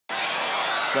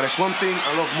But there's one thing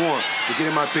I love more than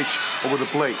getting my pitch over the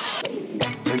plate.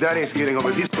 And that is getting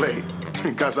over this plate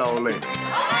in Casa Ole.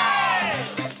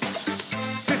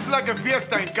 It's like a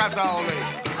fiesta in Casa Ole.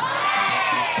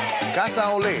 Casa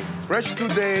Ole, fresh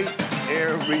today,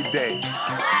 every day.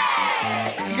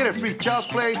 You get a free child's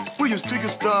play, put your sticker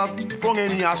stuff from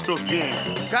any Astros game.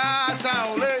 Casa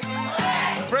Ole,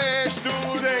 fresh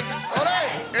today, ole,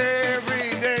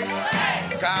 every day.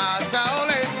 Casa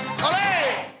Ole,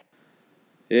 ole.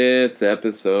 It's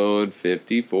episode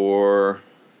 54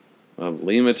 of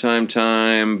Lima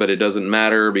Time, but it doesn't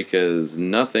matter because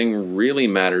nothing really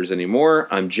matters anymore.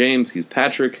 I'm James, he's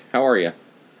Patrick. How are you?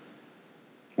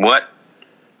 What?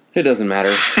 It doesn't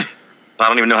matter. I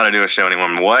don't even know how to do a show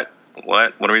anymore. What?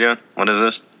 What are we doing? What is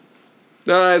this?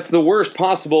 It's the worst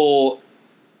possible...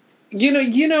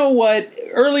 You know what?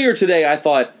 Earlier today I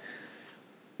thought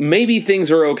maybe things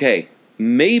are okay.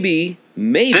 Maybe...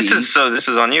 This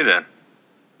is on you then.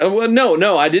 Well,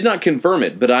 no, I did not confirm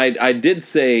it, but I did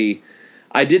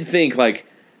think like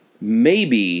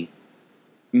maybe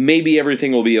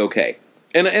everything will be okay.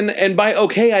 And by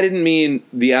okay, I didn't mean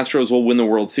the Astros will win the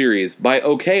World Series. By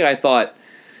okay, I thought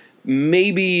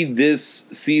maybe this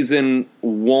season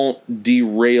won't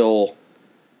derail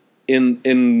in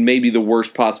maybe the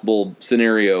worst possible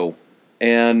scenario.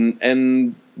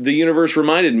 And the universe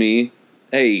reminded me,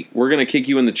 hey, we're going to kick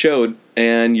you in the chode,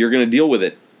 and you're going to deal with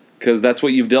it. Because that's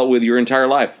what you've dealt with your entire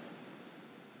life.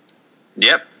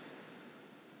 Yep.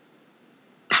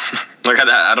 Look at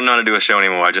that. I don't know how to do a show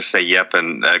anymore. I just say yep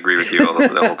and I agree with you the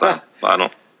whole time. I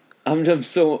don't. I'm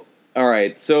so... All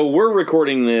right, so we're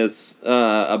recording this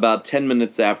about 10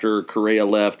 minutes after Correa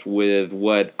left with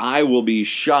what I will be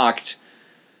shocked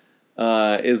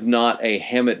is not a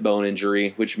hamate bone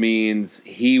injury, which means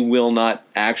he will not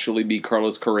actually be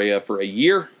Carlos Correa for a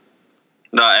year.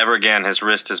 Not ever again. His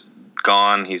wrist is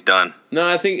gone. He's done. No,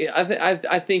 I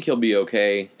think he'll be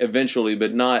okay eventually,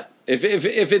 but not if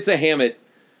it's a hamate.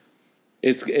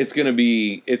 It's gonna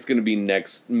be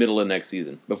middle of next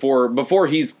season before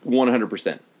he's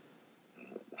 100%.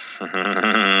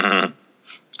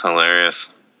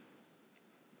 Hilarious.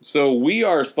 So we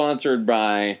are sponsored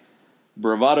by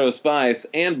Bravado Spice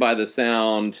and by the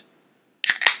sound.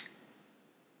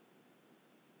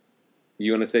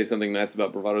 You want to say something nice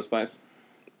about Bravado Spice?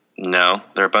 No,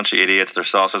 they're a bunch of idiots. Their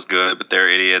sauce is good, but they're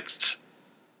idiots.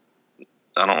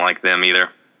 I don't like them either.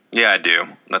 Yeah, I do.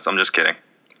 I'm just kidding.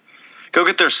 Go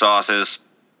get their sauces.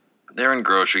 They're in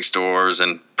grocery stores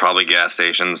and probably gas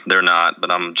stations. They're not,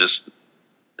 but I'm just...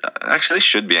 Actually, they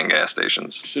should be in gas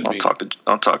stations.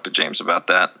 I'll talk to James about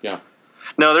that. Yeah.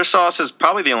 No, their sauce is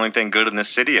probably the only thing good in this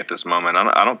city at this moment.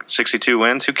 I don't 62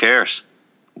 wins. Who cares?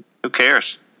 Who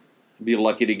cares? Be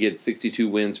lucky to get 62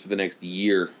 wins for the next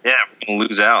year. Yeah, we're going to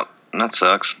lose out. And that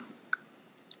sucks.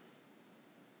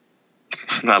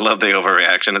 I love the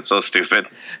overreaction. It's so stupid.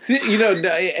 See, and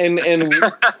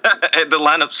the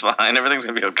lineup's fine. Everything's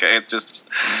going to be okay. It's just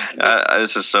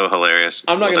this is so hilarious.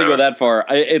 I'm not going to go that far.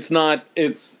 It's not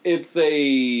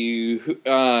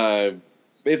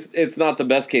the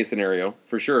best case scenario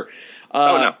for sure.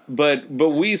 No. But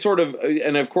we sort of,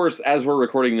 and of course, as we're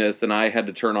recording this, and I had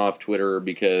to turn off Twitter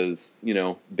because,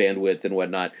 bandwidth and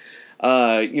whatnot.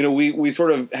 We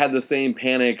sort of had the same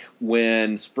panic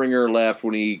when Springer left,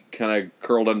 when he kind of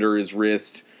curled under his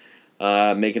wrist,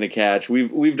 making a catch.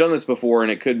 We've done this before,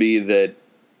 and it could be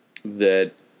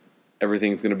that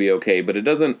everything's going to be okay, but it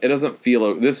doesn't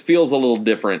feel. This feels a little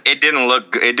different. It didn't look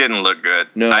good.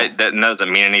 No, that doesn't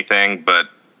mean anything, but.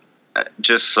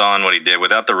 Just saw what he did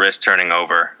without the wrist turning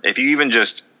over. If you even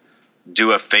just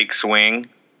do a fake swing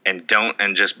and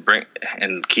just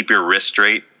keep your wrist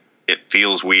straight, it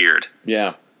feels weird.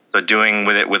 Yeah. So doing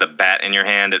with it with a bat in your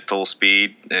hand at full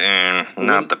speed,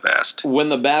 not the best. When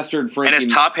the bastard Frankie and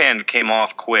his top hand came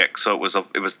off quick, so it was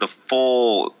the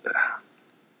full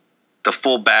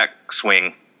back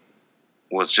swing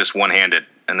was just one-handed,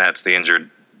 and that's the injured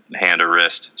hand or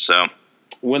wrist. So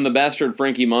when the bastard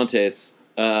Frankie Montes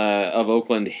of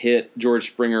Oakland hit George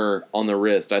Springer on the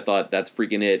wrist, I thought that's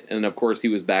freaking it. And of course he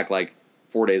was back like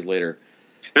 4 days later.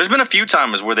 There's been a few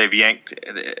times where they've yanked.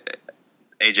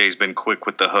 AJ's been quick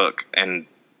with the hook and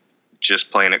just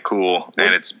playing it cool,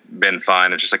 and it's been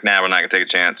fine. It's just like, we're not gonna take a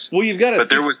chance. Well, you've got to. But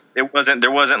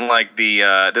there wasn't like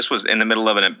the. This was in the middle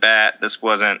of an at bat. This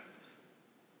wasn't.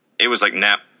 It was like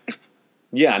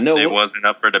Yeah, no. It wasn't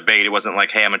up for debate. It wasn't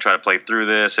like, hey, I'm gonna try to play through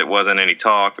this. It wasn't any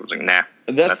talk. It was like,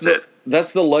 that's it.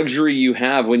 That's the luxury you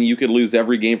have when you could lose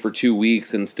every game for 2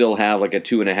 weeks and still have like a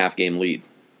 2.5 game lead.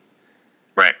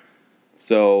 Right.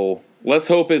 So let's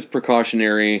hope it's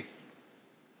precautionary.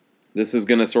 This is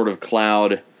going to sort of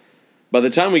cloud. By the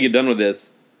time we get done with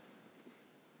this,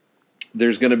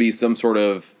 there's going to be some sort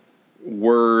of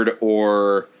word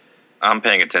or I'm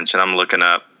paying attention. I'm looking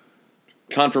up.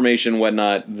 confirmation,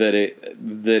 whatnot,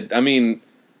 I mean,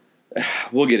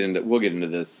 we'll get into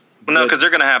this. No, because they're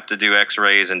going to have to do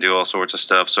X-rays and do all sorts of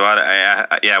stuff. So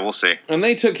yeah, we'll see. And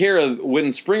they took care of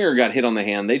when Springer got hit on the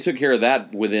hand. They took care of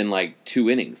that within like 2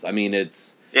 innings. I mean,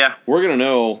 we're going to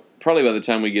know probably by the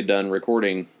time we get done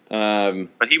recording.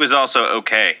 But he was also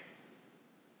okay.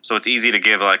 So it's easy to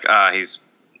give like, he's,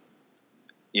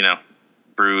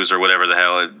 bruised or whatever the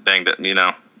hell, banged it,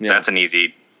 That's an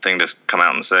easy thing to come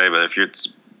out and say. But if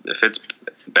it's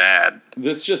bad,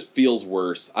 this just feels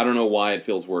worse. I don't know why it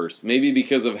feels worse. Maybe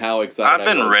because of how excited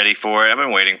I've been ready for it. I've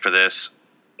been waiting for this.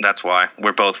 That's why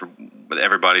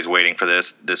everybody's waiting for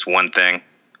this one thing.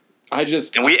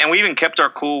 And we even kept our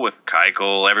cool with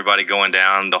Keuchel, everybody going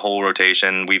down, the whole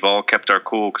rotation. We've all kept our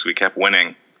cool because we kept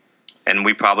winning, and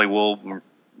we probably will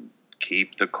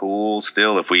keep the cool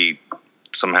still if we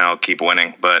somehow keep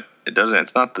winning. But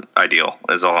it's not the ideal.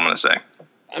 Is all I'm going to say.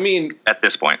 I mean, at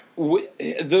this point,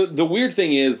 the weird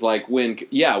thing is like when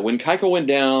Keuchel went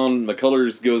down,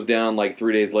 McCullers goes down like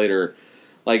 3 days later.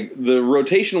 Like the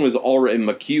rotation was already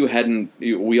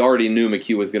we already knew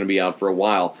McHugh was going to be out for a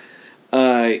while.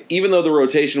 Even though the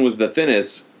rotation was the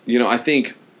thinnest, I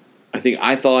think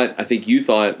you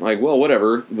thought like, well,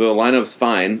 whatever, the lineup's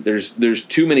fine. There's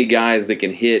too many guys that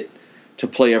can hit to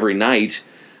play every night.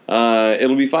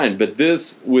 It'll be fine. But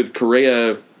this with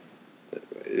Correa,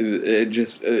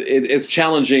 it's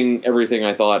challenging everything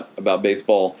I thought about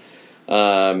baseball.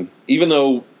 Even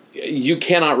though you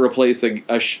cannot replace a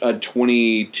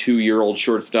 22-year-old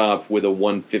shortstop with a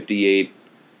 158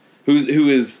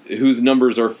 whose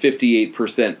numbers are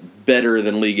 58% better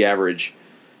than league average.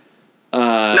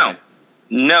 No,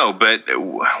 but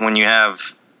when you have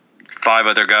 5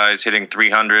 other guys hitting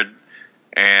 300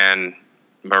 and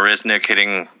Marisnik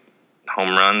hitting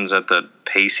home runs at the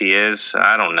pace he is,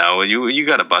 I don't know. You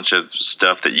got a bunch of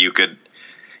stuff that you could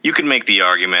make the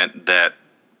argument that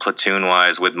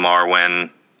platoon-wise with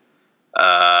Marwin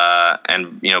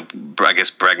and I guess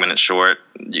Bregman at short,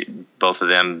 both of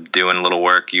them doing a little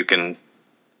work, you can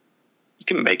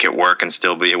make it work and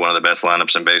still be one of the best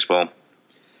lineups in baseball.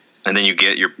 And then you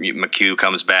get McHugh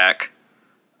comes back,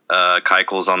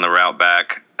 Keuchel's on the route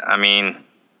back. I mean,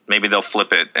 maybe they'll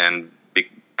flip it and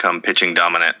become pitching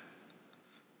dominant.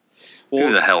 Well,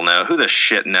 who the hell knows? Who the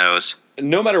shit knows?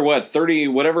 No matter what,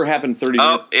 whatever happened 30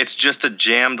 minutes. Oh, it's just a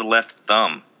jammed left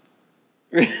thumb.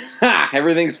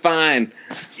 Everything's fine.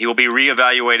 He will be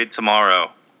reevaluated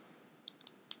tomorrow.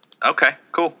 Okay,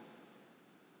 cool.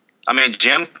 I mean,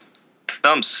 jammed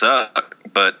thumbs suck,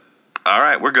 but all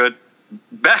right, we're good.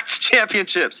 Back to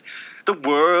championships. The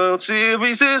World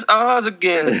Series is ours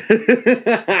again.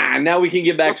 Now we can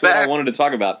get back to what I wanted to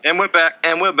talk about. And we're back,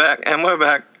 and we're back, and we're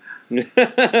back.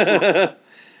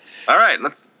 All right,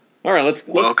 let's.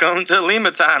 Welcome to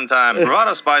Lima time.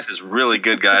 Bravado Spice is really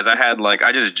good, guys.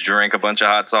 I just drank a bunch of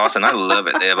hot sauce, and I love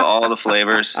it. They have all the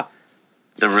flavors.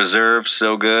 The Reserve's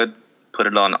so good. Put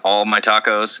it on all my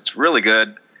tacos. It's really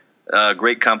good.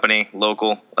 Great company,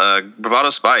 local. Bravado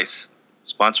Spice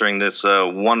sponsoring this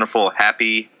wonderful,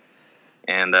 happy,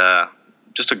 and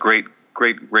just a great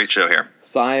show here.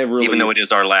 Sigh of relief. Even though it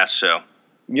is our last show.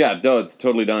 Yeah, no, it's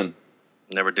totally done.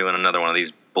 Never doing another one of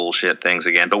these bullshit things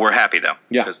again, but we're happy though.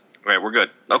 Yeah. Right, we're good.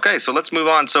 Okay, so let's move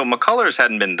on. So McCullers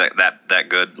hadn't been that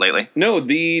good lately. No,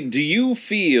 do you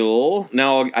feel,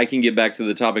 now I can get back to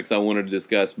the topics I wanted to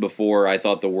discuss before I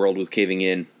thought the world was caving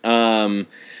in.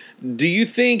 Do you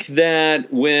think that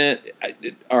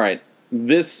all right,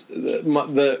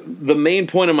 the main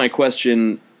point of my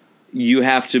question, you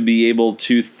have to be able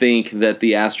to think that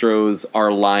the Astros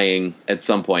are lying at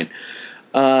some point.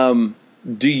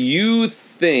 Do you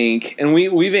think, and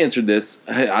we've answered this,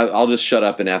 I'll just shut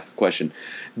up and ask the question.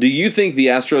 Do you think the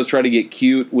Astros try to get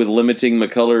cute with limiting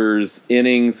McCullers'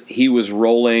 innings? He was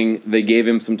rolling, they gave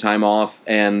him some time off,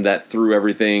 and that threw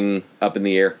everything up in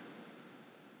the air?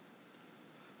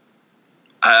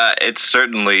 It's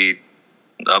certainly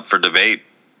up for debate.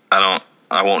 I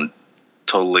won't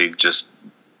totally just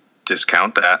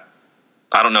discount that.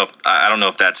 I don't know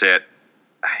if that's it.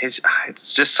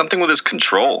 It's just something with his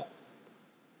control.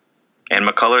 And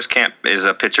McCullers is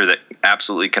a pitcher that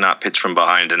absolutely cannot pitch from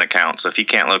behind an account. So if he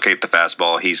can't locate the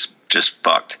fastball, he's just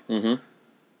fucked. Mm-hmm.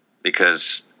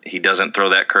 Because he doesn't throw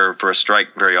that curve for a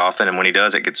strike very often, and when he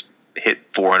does, it gets hit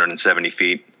 470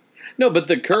 feet. No, but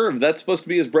the curve, that's supposed to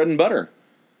be his bread and butter.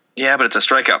 Yeah, but it's a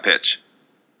strikeout pitch.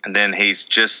 And then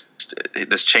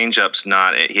this changeup's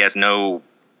not, he has no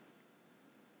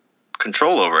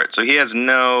control over it. So he has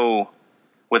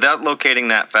without locating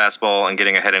that fastball and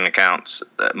getting ahead in accounts,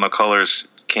 McCullers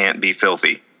can't be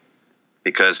filthy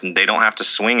because they don't have to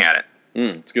swing at it.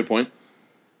 That's a good point.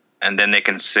 And then they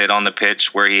can sit on the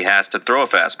pitch where he has to throw a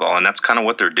fastball, and that's kind of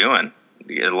what they're doing.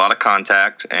 You get a lot of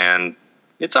contact, and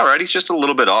it's all right. He's just a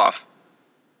little bit off.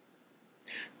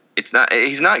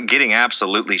 He's not getting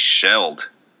absolutely shelled.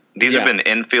 These have been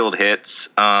infield hits.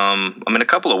 I mean, a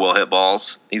couple of well hit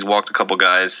balls. He's walked a couple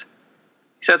guys.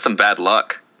 He's had some bad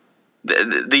luck.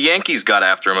 The Yankees got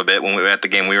after him a bit when we were at the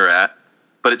game we were at,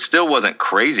 but it still wasn't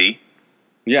crazy.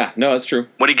 Yeah, no, that's true.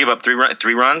 What did he give up?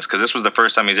 Three runs? Because this was the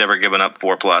first time he's ever given up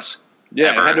 4+. Yeah,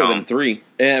 it had to have been 3.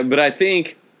 But I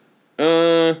think,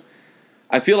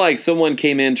 I feel like someone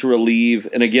came in to relieve,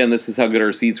 and again, this is how good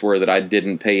our seats were that I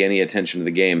didn't pay any attention to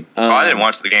the game. I didn't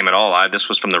watch the game at all. This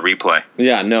was from the replay.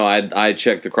 Yeah, no, I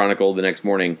checked the Chronicle the next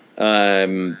morning.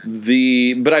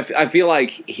 But I feel like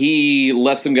he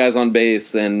left some guys on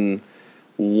base, and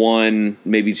one,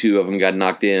 maybe 2 of them got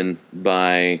knocked in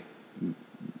by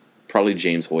probably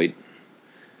James Hoyt.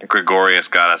 Gregorius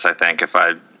got us, I think,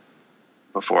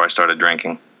 before I started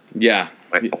drinking. Yeah.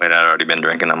 Wait, I'd already been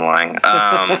drinking. I'm lying.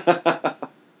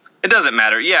 It doesn't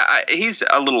matter. Yeah, he's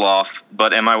a little off,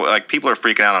 but people are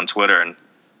freaking out on Twitter and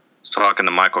talking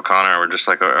to Michael Connor. We're just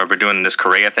like, are we doing this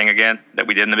Correa thing again that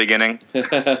we did in the beginning?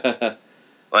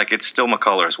 Like, it's still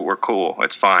McCullers. We're cool.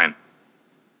 It's fine.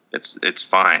 It's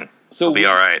fine. So we'll be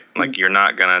all right. Like, you're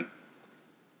not gonna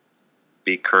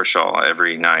be Kershaw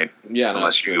every night,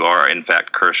 unless you are in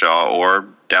fact Kershaw or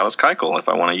Dallas Keuchel. If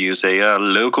I want to use a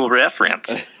local reference.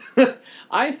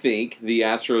 I think the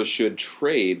Astros should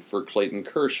trade for Clayton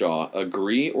Kershaw.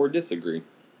 Agree or disagree?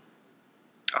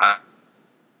 I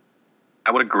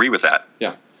would agree with that.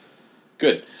 Yeah.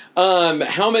 Good.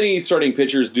 How many starting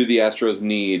pitchers do the Astros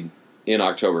need in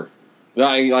October?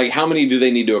 Like, how many do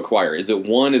they need to acquire? Is it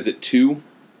 1? Is it 2?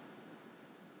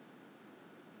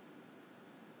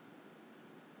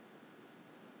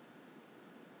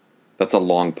 That's a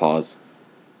long pause.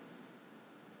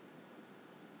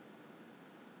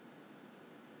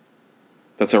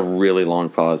 That's a really long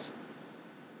pause.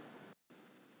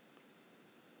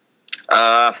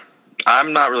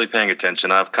 I'm not really paying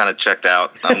attention. I've kind of checked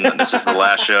out. This is the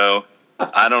last show.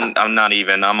 I'm not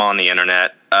even. I'm on the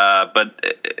internet. But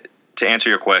to answer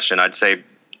your question, I'd say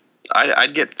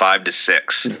I'd get 5 to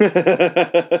 6.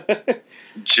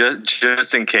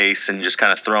 just in case, and just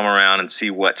kind of throw them around and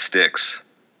see what sticks.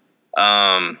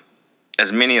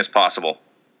 As many as possible.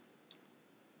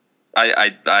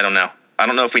 I don't know. I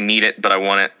don't know if we need it, but I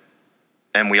want it.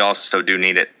 And we also do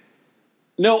need it.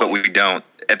 No. But we don't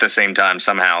at the same time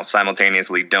somehow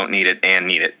simultaneously don't need it and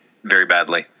need it very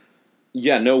badly.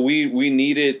 Yeah, no, we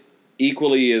need it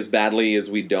equally as badly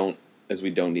as we don't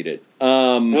need it.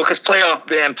 Well, because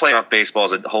playoff baseball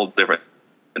is a whole different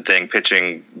thing.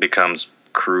 Pitching becomes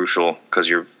crucial because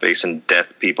you're facing deaf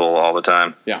people all the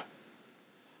time. Yeah.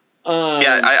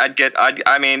 I'd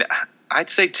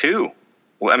say 2.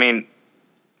 I mean,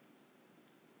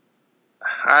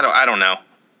 I don't know.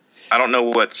 I don't know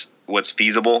what's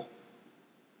feasible.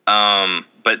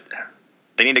 But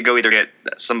they need to go either get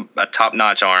a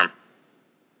top-notch arm,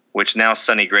 which now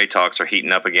Sonny Gray talks are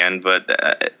heating up again.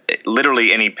 But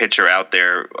literally any pitcher out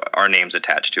there, our name's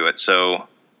attached to it. So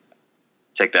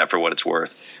take that for what it's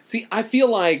worth. See, I feel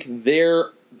like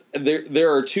there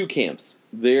are 2 camps.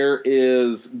 There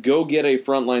is go get a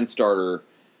frontline starter.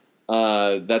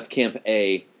 That's Camp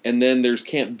A. And then there's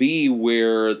Camp B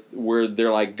where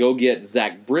they're like, go get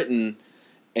Zach Britton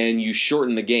and you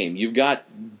shorten the game. You've got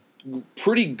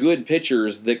pretty good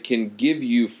pitchers that can give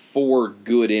you 4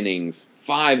 good innings,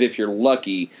 5 if you're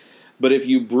lucky. But if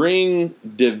you bring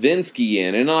Devinsky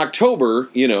in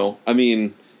October,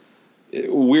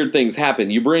 weird things happen.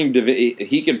 You bring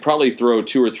he could probably throw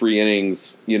 2 or 3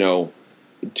 innings,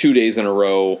 2 days in a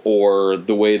row, or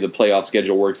the way the playoff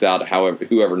schedule works out, however,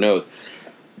 whoever knows.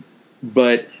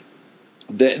 But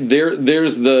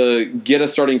there's the get a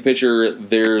starting pitcher,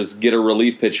 there's get a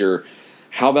relief pitcher.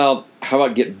 How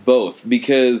about get both?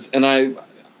 Because, and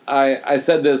I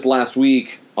said this last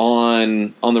week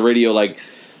on the radio, like,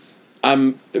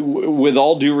 I'm, with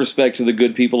all due respect to the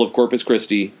good people of Corpus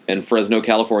Christi and Fresno,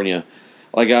 California,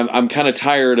 like, I'm kind of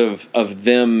tired of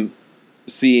them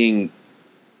seeing,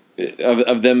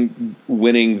 of them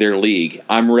winning their league.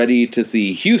 I'm ready to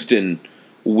see Houston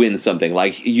win something.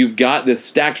 Like, you've got this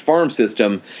stacked farm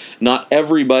system. Not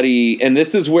everybody, and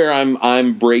this is where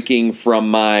I'm breaking from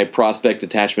my prospect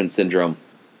attachment syndrome,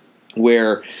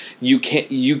 where you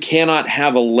cannot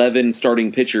have 11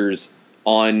 starting pitchers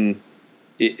on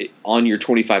your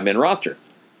 25-man roster.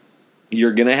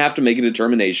 You're going to have to make a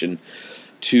determination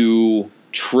to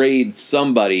trade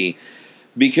somebody,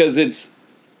 because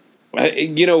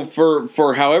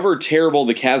For however terrible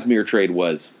the Kazmir trade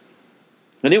was,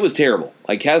 and it was terrible.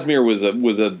 Like Kazmir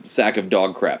was a sack of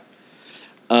dog crap.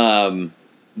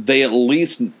 They at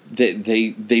least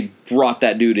they brought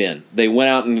that dude in. They went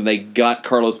out and they got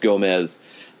Carlos Gomez.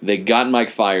 They got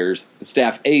Mike Fiers,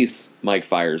 staff ace Mike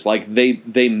Fiers. Like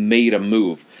they made a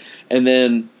move, and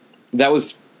then that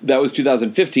was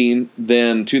 2015.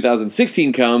 Then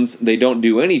 2016 comes. They don't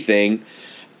do anything.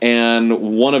 And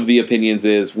one of the opinions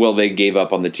is, well, they gave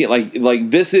up on the team. Like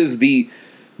this is the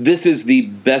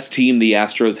best team the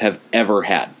Astros have ever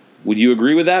had. Would you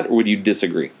agree with that, or would you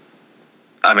disagree?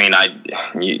 I mean,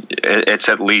 it's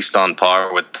at least on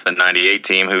par with the '98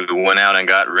 team who went out and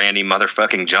got Randy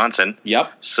motherfucking Johnson.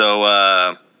 Yep.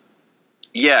 So,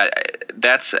 yeah,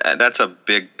 that's a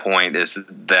big point. Is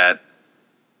that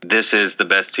this is the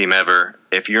best team ever?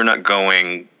 If you're not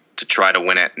going to try to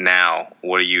win it now,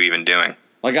 what are you even doing?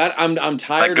 Like I'm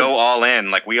tired. Like go all in.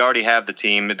 Like we already have the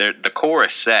team. The core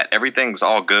is set. Everything's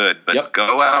all good. But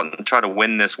Go out and try to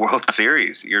win this World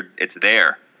Series. It's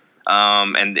there.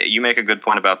 And you make a good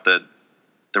point about the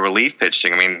relief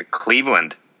pitching. I mean,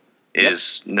 Cleveland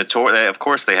is notorious. Of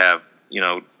course, they have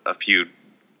a few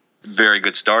very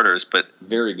good starters, but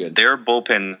very good. Their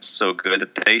bullpen's so good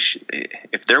that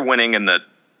if they're winning in the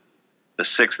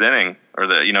sixth inning or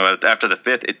after the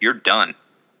fifth, you're done.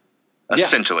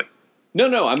 Essentially.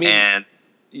 No. I mean, and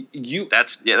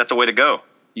that's a way to go.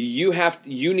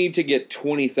 You need to get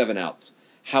 27 outs.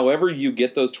 However, you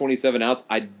get those 27 outs,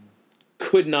 I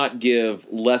could not give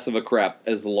less of a crap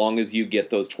as long as you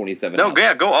get those 27 outs. No,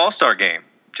 yeah, go All-Star game.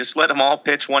 Just let them all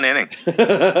pitch one inning.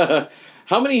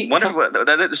 How many?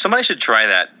 Somebody should try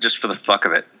that just for the fuck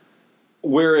of it.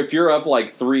 Where if you're up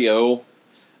like 3-0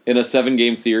 in a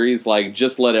 7-game series, like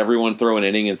just let everyone throw an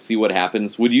inning and see what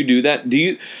happens. Would you do that?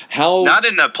 Not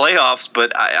in the playoffs,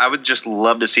 but I would just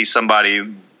love to see somebody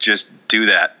just do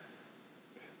that.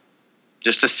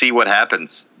 Just to see what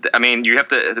happens. I mean, you have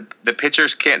to. The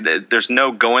pitchers can't. There's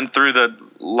no going through the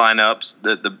lineups,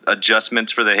 the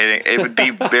adjustments for the hitting. It would be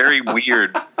very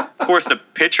weird. Of course, the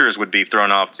pitchers would be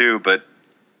thrown off too. But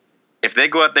if they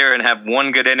go out there and have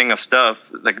one good inning of stuff,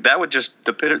 like that would just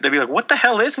they'd be like, "What the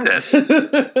hell is this?"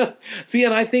 See,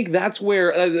 and I think that's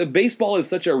where baseball is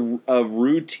such a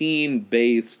routine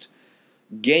based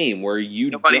game where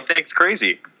nobody thinks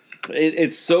crazy.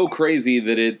 It's so crazy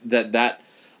that.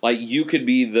 Like you could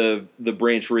be the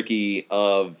Branch Rickey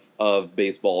of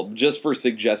baseball just for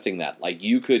suggesting that. Like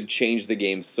you could change the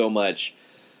game so much.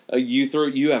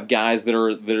 You have guys that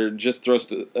are just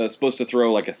supposed to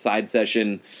throw like a side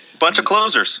session. Bunch of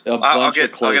closers. I'll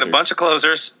get a bunch of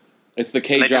closers. It's the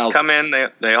K. They Giles. Just come in.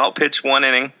 They all pitch one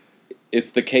inning. It's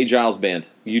the K. Giles band.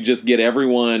 You just get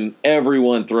everyone.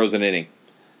 Everyone throws an inning.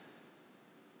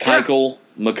 Keuchel,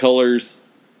 McCullers,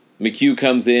 McHugh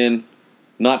comes in.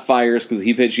 Not Fiers because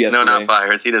he pitched yesterday. No, not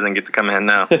Fiers. He doesn't get to come in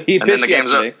now. He pitched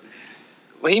yesterday.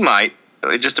 Well, he might.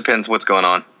 It just depends what's going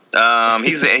on.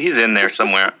 He's in there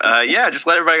somewhere. Yeah, just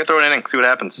let everybody throw an inning, see what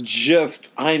happens.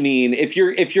 I mean, if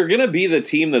you're gonna be the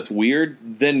team that's weird,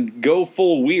 then go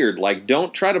full weird. Like,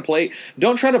 don't try to play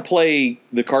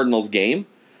the Cardinals game.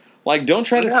 Like, don't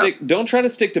try to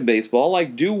stick to baseball.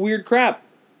 Like, do weird crap.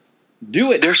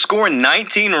 Do it. They're scoring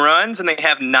 19 runs and they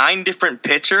have 9 different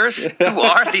pitchers. Who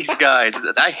are these guys?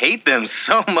 I hate them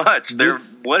so much.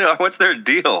 What's their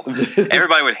deal?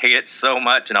 Everybody would hate it so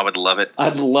much, and I would love it.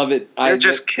 I'd love it. They're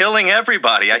just killing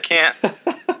everybody. I can't.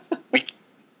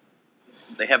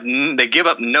 They give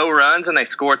up no runs and they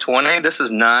score 20. This is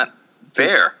not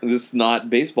fair. This is not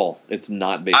baseball. It's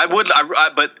not baseball.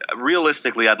 But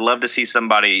realistically, I'd love to see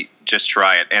somebody just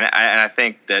try it, and I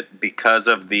think that because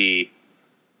of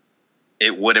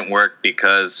it wouldn't work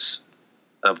because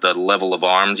of the level of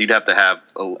arms. You'd have to have.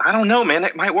 I don't know, man.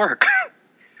 It might work.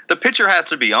 The pitcher has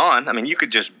to be on. I mean, you can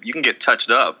get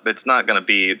touched up. It's not going to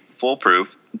be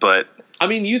foolproof, but I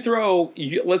mean,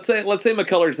 let's say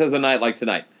McCullers has a night like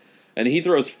tonight, and he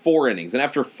throws 4 innings, and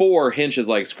after 4, Hinch is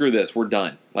like, "Screw this, we're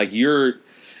done." Like you're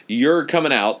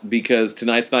coming out because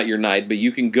tonight's not your night, but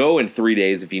you can go in 3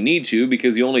 days if you need to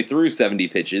because you only threw 70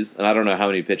 pitches, and I don't know how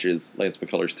many pitches Lance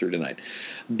McCullers threw tonight,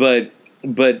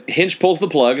 But Hinch pulls the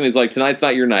plug and he's like, tonight's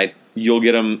not your night. You'll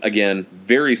get them again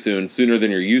very soon, sooner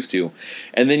than you're used to.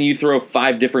 And then you throw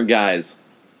 5 different guys.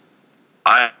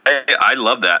 I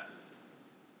love that.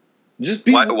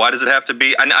 Why does it have to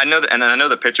be? I know that, and I know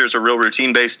the pitchers are real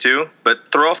routine based too. But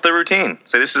throw off the routine.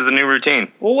 Say this is the new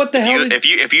routine. Well, what the hell?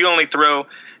 If you only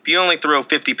throw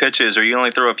 50 pitches or you only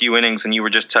throw a few innings and you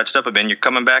were just touched up a bit, you're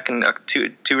coming back in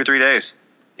 2 or 3 days.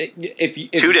 if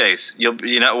 2 days,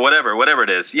 whatever it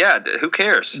is. Yeah, who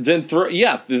cares? then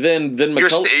then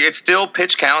McCullers. It's still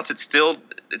pitch counts. It's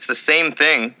the same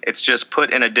thing. It's just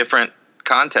put in a different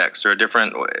context or a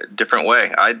different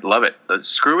way. I love it.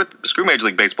 Screw Major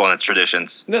League Baseball and its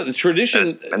traditions. No, the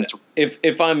tradition.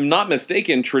 If I'm not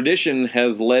mistaken, tradition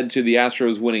has led to the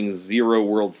Astros winning 0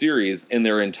 World Series in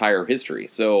their entire history.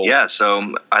 So yeah,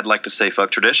 so I'd like to say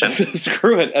fuck tradition.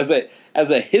 Screw it. As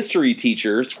a history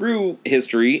teacher, screw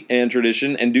history and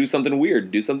tradition and do something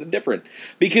weird, do something different.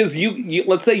 Because you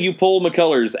let's say you pull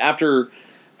McCullers after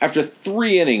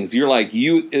 3 innings, you're like,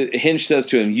 Hinch says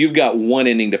to him, you've got 1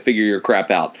 inning to figure your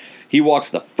crap out. He walks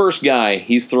the first guy,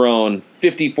 he's thrown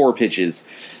 54 pitches,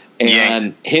 and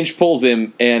Yanked. Hinch pulls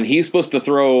him, and he's supposed to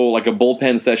throw like a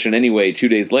bullpen session anyway 2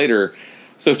 days later.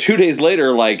 So 2 days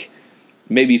later, like,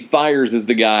 maybe Fires is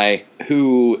the guy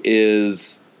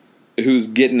who's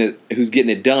getting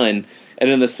it done, and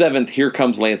in the 7th, here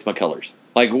comes Lance McCullers.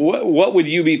 Like, what would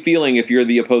you be feeling if you're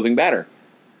the opposing batter?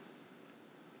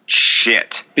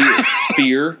 Shit.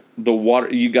 Fear, the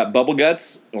water. You got bubble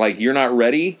guts. Like, you're not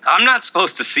ready. I'm not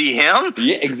supposed to see him.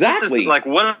 Yeah, exactly. This is like,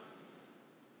 what?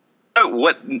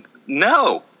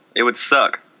 No, it would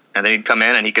suck. And then he'd come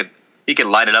in and he could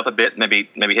light it up a bit. Maybe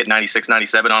hit 96,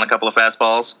 97 on a couple of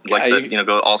fastballs,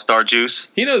 go all-star juice.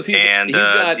 He knows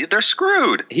they're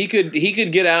screwed. He could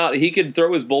get out. He could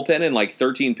throw his bullpen in like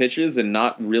 13 pitches and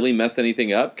not really mess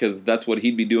anything up because that's what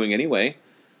he'd be doing anyway.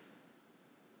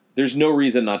 There's no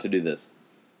reason not to do this.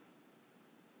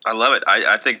 I love it.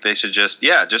 I think they should just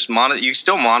monitor. You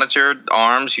still monitor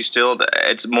arms.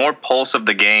 It's more pulse of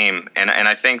the game, and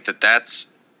I think that's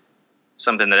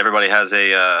something that everybody has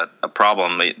a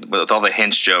problem with all the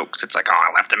Hinch jokes. It's like, oh,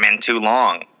 I left him in too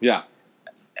long. Yeah.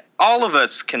 All of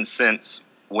us can sense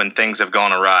when things have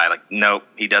gone awry. Like, nope,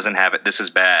 he doesn't have it. This is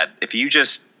bad. If you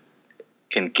just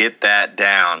can get that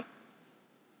down.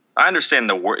 I understand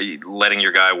letting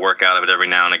your guy work out of it every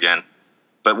now and again,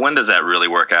 but when does that really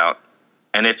work out?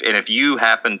 And if you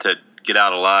happen to get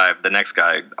out alive, the next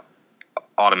guy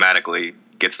automatically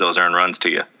gets those earned runs to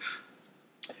you.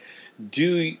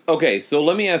 Okay, so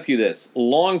let me ask you this.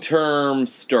 Long-term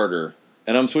starter,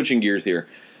 and I'm switching gears here.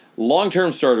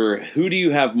 Long-term starter, who do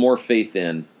you have more faith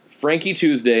in? Frankie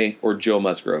Tuesday or Joe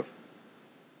Musgrove?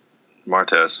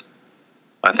 Martez.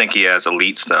 I think he has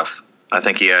elite stuff. I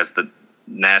think he has the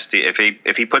nasty. If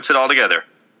he puts it all together,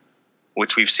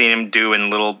 which we've seen him do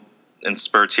in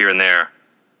spurts here and there,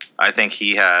 I think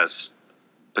he has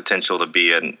potential to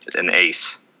be an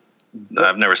ace.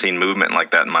 I've never seen movement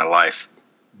like that in my life.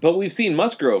 But we've seen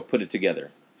Musgrove put it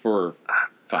together for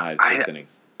 5-6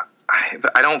 innings.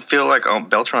 I don't feel like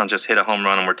Beltran just hit a home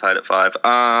run and we're tied at 5.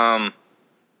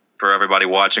 For everybody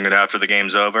watching it after the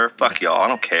game's over, fuck y'all. I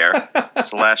don't care. It's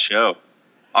the last show.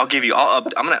 I'm going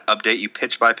to update you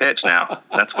pitch by pitch now.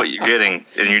 That's what you're getting.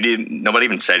 And nobody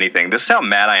even said anything. This is how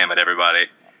mad I am at everybody.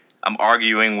 I'm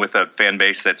arguing with a fan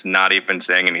base that's not even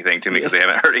saying anything to me because they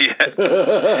haven't heard it yet.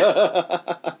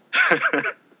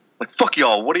 Like, fuck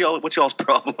y'all. What's y'all's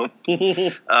problem?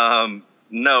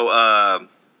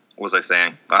 What was I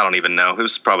saying? I don't even know. It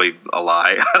was probably a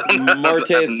lie. I don't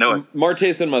know.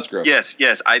 Martes and Musgrove. Yes.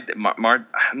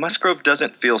 Musgrove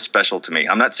doesn't feel special to me.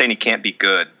 I'm not saying he can't be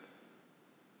good.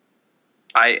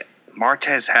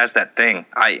 Martez has that thing.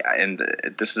 And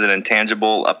this is an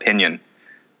intangible opinion,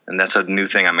 and that's a new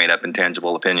thing I made up.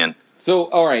 Intangible opinion. So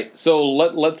all right. So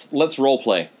let's role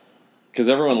play because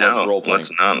everyone loves role playing.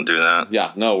 Let's not do that.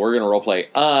 Yeah. No, we're gonna role play.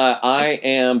 I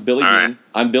am Billy Bean. Right.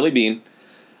 I'm Billy Bean.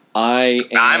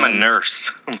 I'm a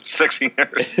nurse. I'm a sexy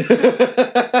nurse.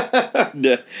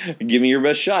 Give me your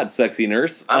best shot, sexy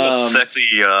nurse. I'm a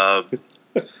sexy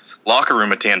locker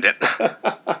room attendant.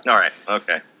 All right.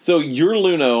 Okay. So you're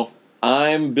Luno.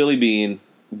 I'm Billy Bean.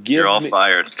 You're all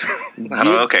fired.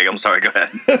 Okay, I'm sorry. Go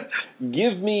ahead.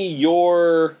 Give me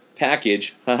your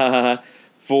package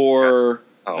for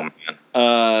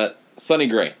Sonny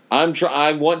Gray.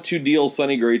 I want to deal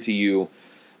Sonny Gray to you.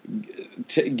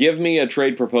 Give me a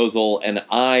trade proposal, and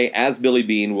I, as Billy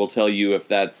Bean, will tell you if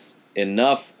that's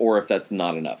enough or if that's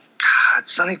not enough. God,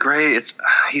 Sonny Gray,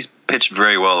 he's pitched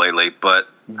very well lately, but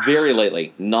very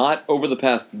lately, not over the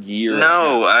past year.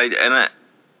 No,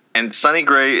 and Sonny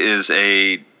Gray is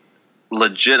a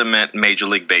legitimate Major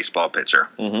League Baseball pitcher.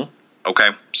 Mm-hmm. Okay,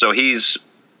 so he is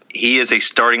a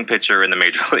starting pitcher in the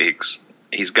major leagues.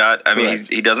 He's got. I mean,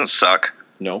 he doesn't suck.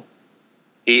 No.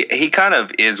 He kind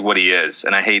of is what he is,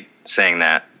 and I hate saying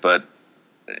that, but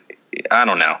I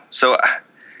don't know. So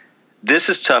this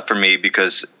is tough for me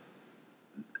because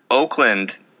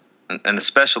Oakland, and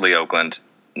especially Oakland,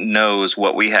 knows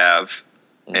what we have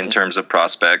in terms of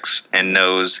prospects and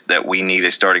knows that we need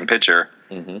a starting pitcher.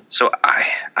 Mm-hmm. So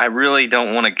I really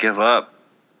don't want to give up.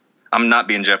 I'm not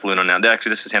being Jeff Luhnow now.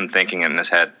 Actually, this is him thinking in his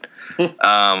head.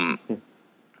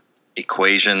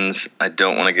 Equations. I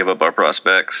don't want to give up our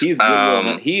prospects. He's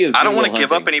Goodwill. He is. I don't want to hunting.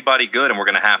 give up anybody good, and we're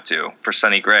going to have to for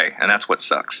Sonny Gray, and that's what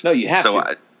sucks. No, you have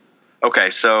to. Okay,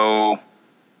 so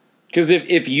because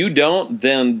if you don't,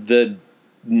 then the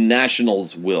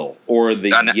Nationals will, or the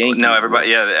Yankees. No, everybody.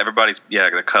 Will. Yeah, everybody's. Yeah,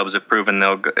 the Cubs have proven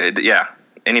they'll. Yeah,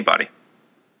 anybody.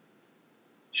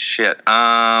 Shit.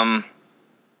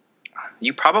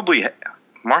 You probably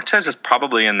Martez is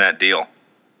probably in that deal.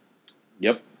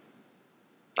 Yep.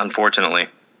 Unfortunately,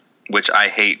 which I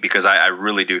hate because I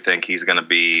really do think he's going to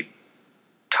be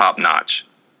top notch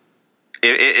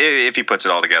if he puts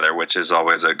it all together, which is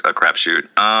always a crapshoot.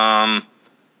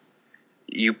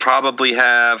 You probably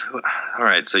have all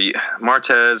right. So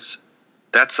Martez,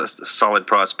 that's a solid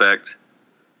prospect.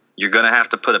 You're going to have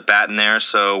to put a bat in there,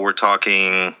 so we're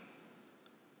talking.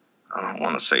 I don't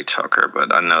want to say Tucker,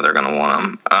 but I know they're going to want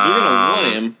him. You're going to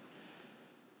want him.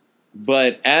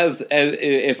 But as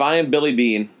if I am Billy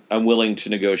Beane, I'm willing to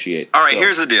negotiate. All right,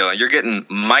 here's the deal. You're getting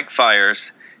Mike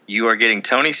Fiers. You are getting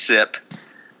Tony Sipp.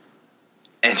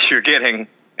 And you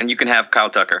can have Kyle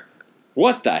Tucker.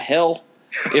 What the hell?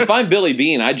 If I'm Billy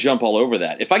Beane, I'd jump all over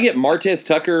that. If I get Martez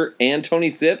Tucker and Tony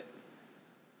Sipp.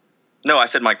 No, I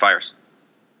said Mike Fiers.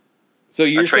 So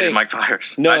you're traded saying Mike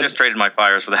Fiers. No, I just traded Mike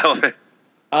Fiers for the hell of it.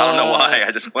 I don't know why.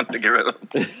 I just wanted to get rid of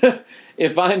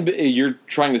him. You're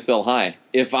trying to sell high.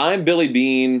 If I'm Billy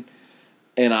Beane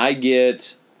and I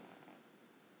get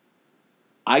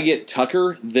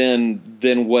Tucker, then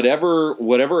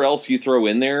whatever else you throw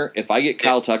in there, if I get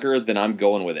Kyle Tucker, then I'm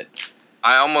going with it.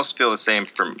 I almost feel the same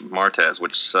for Martez,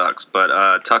 which sucks,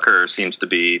 but Tucker seems to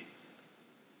be.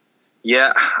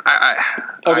 Yeah,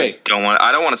 okay.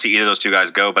 I don't want to see either of those two guys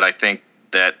go, but I think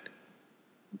that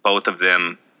both of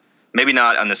them. Maybe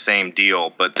not on the same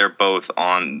deal, but they're both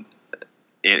on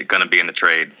it going to be in the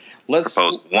trade.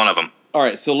 Proposed one of them. All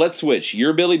right, so let's switch.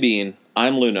 You're Billy Beane.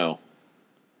 I'm Luhnow,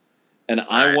 and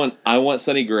I want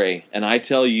Sonny Gray. And I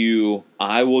tell you,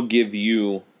 I will give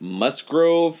you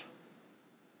Musgrove.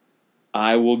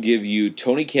 I will give you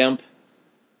Tony Kemp,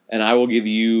 and I will give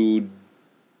you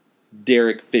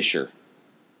Derek Fisher.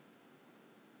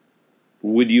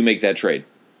 Would you make that trade?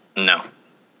 No.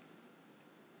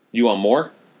 You want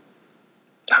more?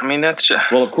 I mean, that's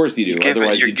just... Well, of course you do.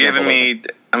 Otherwise, you're giving me...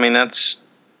 I mean, that's...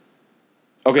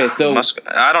 Okay, so...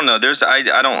 I don't know.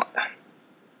 I don't...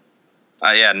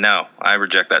 Yeah, no. I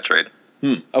reject that trade.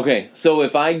 Okay, so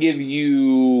if I give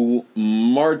you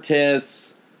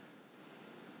Martez,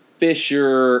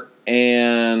 Fisher,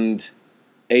 and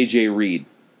A.J. Reed.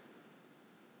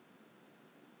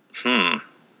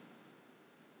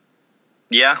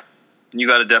 Yeah, you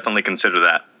got to definitely consider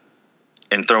that.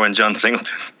 And throw in John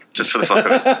Singleton. Just for the fuck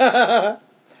of it.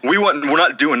 We're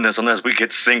not doing this unless we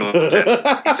get Singleton.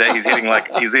 He's hitting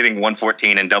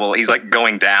 114 and double. He's like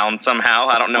going down somehow.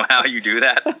 I don't know how you do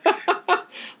that.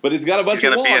 But he's got a bunch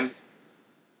of walks.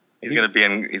 He's gonna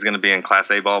be in Class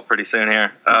A ball pretty soon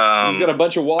here. He's got a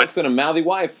bunch of walks and a mouthy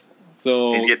wife.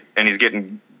 So he's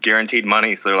getting guaranteed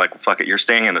money. So they're like, fuck it, you're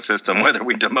staying in the system whether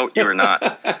we demote you or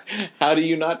not. How do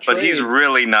you not trade? But he's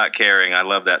really not caring. I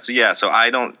love that. So yeah, so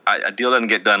a deal doesn't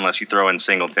get done unless you throw in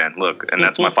Singleton. Look, and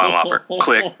that's my final offer.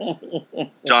 Click.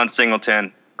 John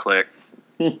Singleton. Click.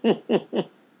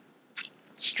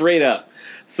 Straight up,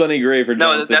 Sonny Gray for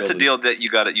John Singleton. That's a deal that you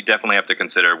definitely have to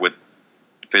consider with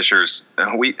Fisher's.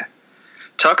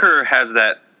 Tucker has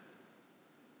that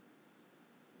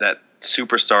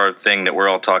superstar thing that we're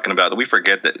all talking about. That we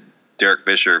forget that Derek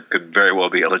Fisher could very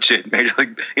well be a legit major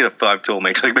league, he's a 5-tool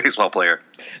major league baseball player.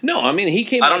 No, I mean he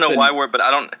came. I don't know why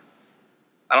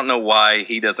I don't know why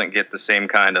he doesn't get the same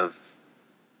kind of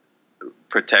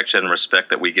protection and respect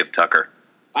that we give Tucker.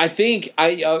 I think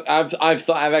I've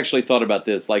actually thought about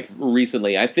this like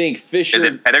recently. I think Fisher. Is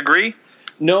it pedigree?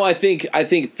 No, I think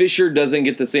Fisher doesn't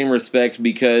get the same respect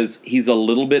because he's a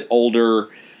little bit older,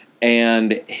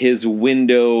 and his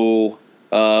window,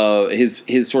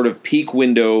 his sort of peak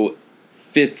window,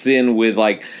 fits in with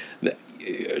like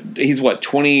he's what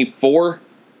 24.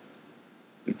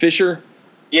 Fisher.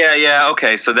 Yeah,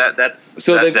 okay. So that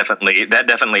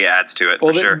definitely adds to it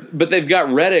for sure. But they've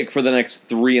got Reddick for the next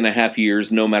 3.5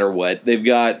 years, no matter what. They've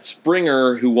got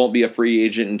Springer, who won't be a free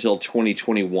agent until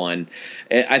 2021.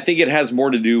 I think it has more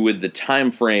to do with the time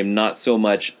frame, not so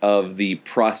much of the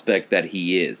prospect that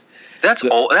he is. That's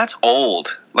old. That's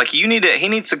old. Like he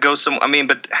needs to go some. I mean,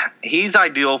 but he's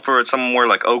ideal for somewhere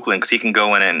like Oakland because he can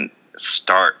go in and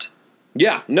start.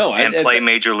 Yeah, no, and play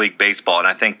Major League Baseball, and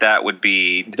I think that would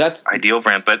be ideal for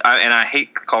him. But I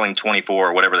hate calling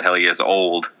 24 or whatever the hell he is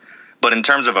old, But in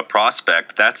terms of a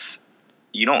prospect,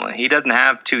 he doesn't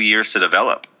have 2 years to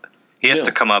develop. He has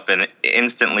to come up and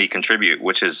instantly contribute,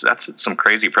 that's some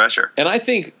crazy pressure. And I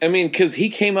think, because he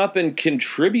came up and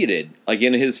contributed, like,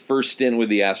 in his first stint with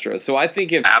the Astros. So I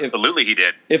think Absolutely he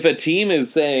did. If a team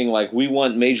is saying, like, we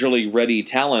want major league ready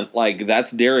talent, like,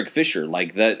 that's Derek Fisher.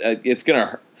 Like, that, it's going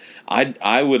to,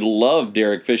 I would love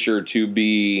Derek Fisher to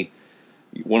be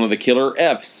one of the killer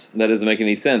Fs. That doesn't make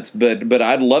any sense. But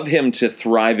I'd love him to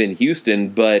thrive in Houston.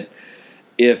 But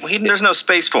there's no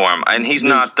space for him, and he's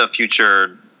not the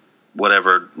future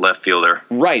whatever left fielder.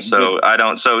 Right. So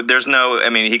there's no,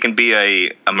 he can be a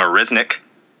Marisnik,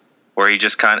 where he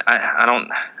just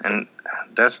and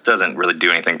that doesn't really do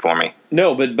anything for me.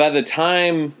 No, but by the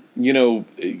time,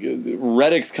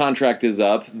 Reddick's contract is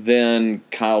up, then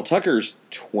Kyle Tucker's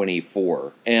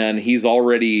 24, and he's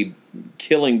already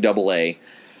killing Double-A,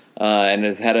 and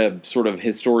has had a sort of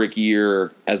historic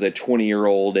year as a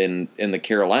 20-year-old in the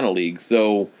Carolina League.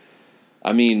 So,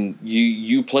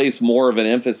 you place more of an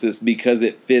emphasis because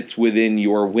it fits within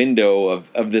your window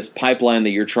of this pipeline that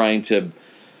you're trying to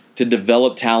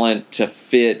develop talent to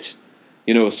fit.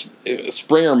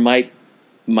 Springer might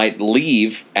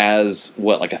leave as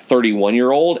like a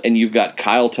 31-year-old, and you've got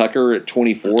Kyle Tucker at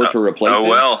 24 to replace him. Oh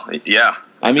well, yeah,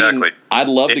 exactly. I'd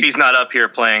love if he's not up here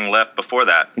playing left before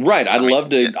that. Right, I'd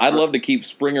love to keep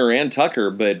Springer and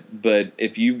Tucker, but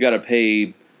if you've got to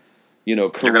pay. Correa,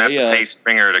 you're gonna have to pay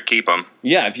Springer to keep him.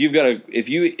 Yeah, if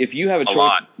you have a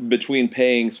choice between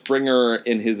paying Springer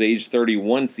in his age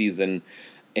 31 season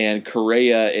and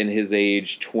Correa in his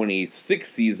age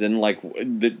 26 season, like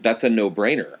that's a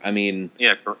no-brainer.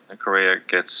 Yeah, Correa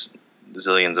gets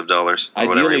zillions of dollars.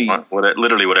 Ideally,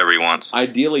 literally whatever he wants.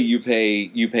 Ideally, you pay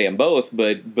them both,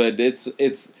 but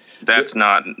it's. That's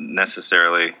not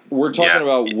necessarily. We're talking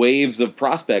about waves of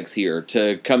prospects here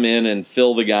to come in and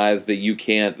fill the guys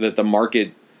that the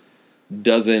market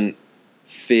doesn't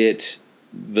fit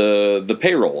the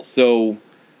payroll. So,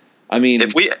 I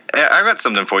got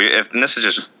something for you. And this is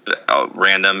just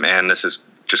random, and this is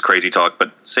just crazy talk.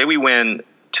 But say we win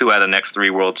 2 out of the next 3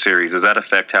 World Series, does that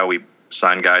affect how we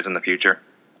sign guys in the future?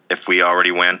 If we already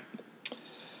win.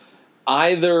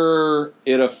 Either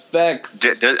it affects.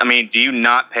 Do you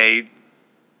not pay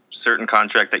certain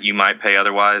contract that you might pay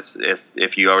otherwise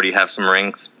if you already have some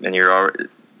rings and you're already?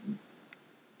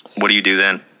 What do you do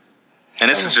then?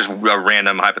 And this is just a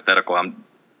random hypothetical.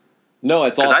 No,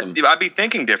 it's awesome. I'd be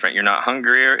thinking different. You're not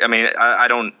hungrier. I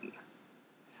don't.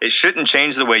 It shouldn't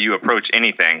change the way you approach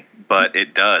anything, but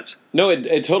it does. No,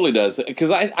 it totally does.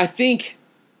 Because I think.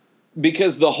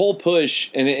 Because the whole push,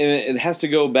 and it has to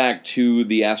go back to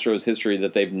the Astros' history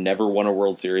that they've never won a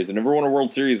World Series. They never won a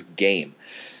World Series game.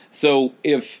 So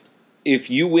if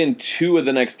you win 2 of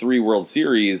the next 3 World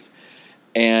Series,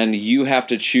 and you have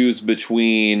to choose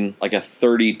between like a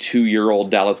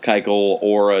 32-year-old Dallas Keuchel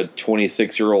or a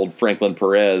 26-year-old Franklin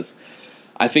Perez,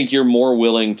 I think you're more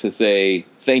willing to say,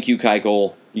 thank you,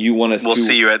 Keuchel. You want us We'll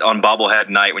see you on bobblehead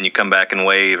night when you come back and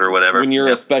wave or whatever. When you're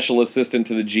a special assistant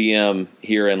to the GM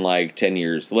here in like 10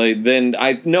 years. Then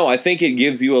I think it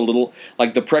gives you a little,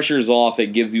 like the pressure's off, it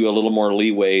gives you a little more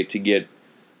leeway to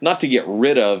not to get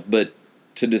rid of, but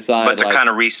to decide. But to kind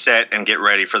of reset and get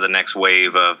ready for the next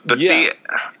wave of. But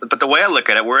the way I look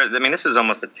at it, this is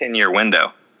almost a 10-year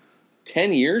window.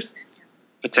 10 years?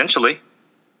 Potentially.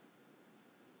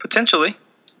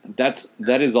 That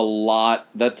is a lot.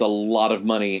 That's a lot of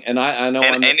money, and I know.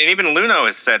 And even Luno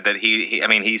has said that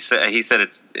he said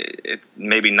it's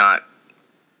maybe not,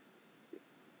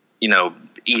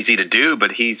 easy to do,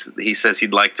 but he says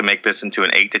he'd like to make this into an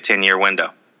 8 to 10 year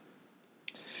window.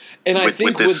 And I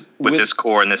think with this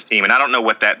core and this team, and I don't know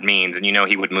what that means. And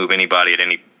he would move anybody at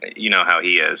any. You know how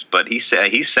he is, but he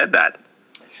said that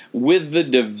with the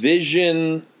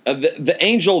division, the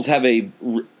Angels have a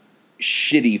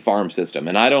shitty farm system,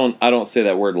 and I don't say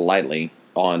that word lightly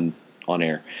on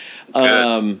air.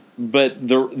 But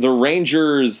the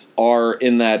Rangers are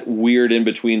in that weird in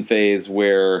between phase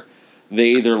where they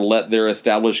either let their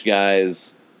established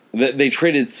guys. They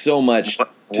traded so much.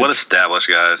 What established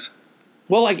guys?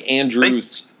 Well, like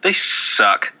Andrews, they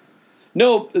suck.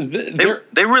 No,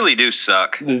 they really do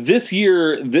suck. This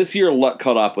year, luck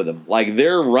caught up with them. Like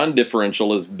their run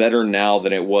differential is better now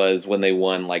than it was when they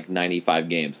won like 95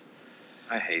 games.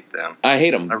 I hate them. I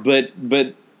hate them, but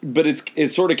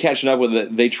it's sort of catching up with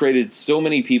it. They traded so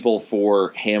many people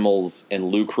for Hamels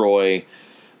and Lucroy.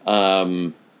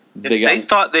 They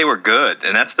thought they were good,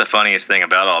 and that's the funniest thing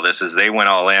about all this is they went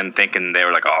all in thinking they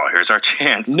were like, "Oh, here's our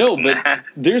chance." No, but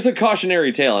there's a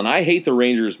cautionary tale, and I hate the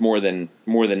Rangers more than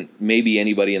maybe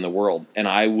anybody in the world, and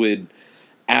I would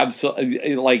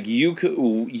absolutely. Like you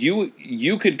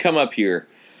could come up here,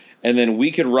 and then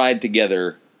we could ride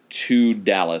together to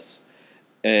Dallas,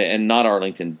 and not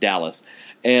Arlington, Dallas,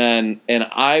 and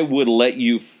I would let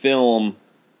you film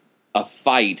a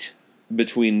fight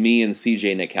between me and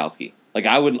CJ Nitkowski. Like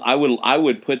I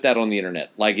would put that on the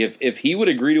internet. Like if he would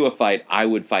agree to a fight, I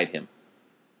would fight him.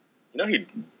 You know he'd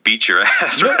beat your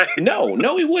ass, right?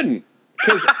 No, he wouldn't.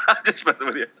 Because I'm just messing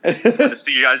with you. I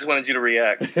just wanted you to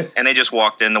react. And they just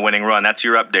walked in the winning run. That's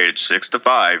your update. It's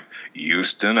 6-5.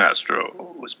 Houston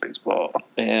Astros baseball.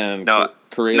 And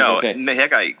Correa's okay. No,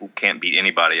 that guy can't beat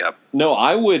anybody up. No,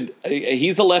 I would.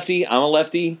 He's a lefty. I'm a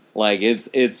lefty. Like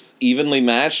it's evenly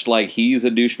matched. Like he's a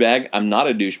douchebag. I'm not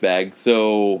a douchebag.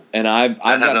 So, and I've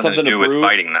got something to prove. With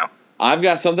fighting now. I've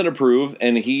got something to prove,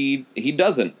 and he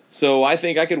doesn't. So I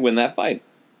think I could win that fight.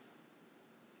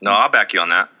 No, I'll back you on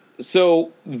that.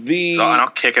 So and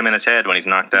I'll kick him in his head when he's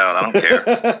knocked out. I don't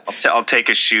care. I'll take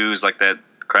his shoes like that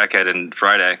crackhead in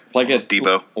Friday. Like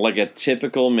Debo. Like a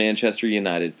typical Manchester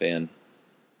United fan.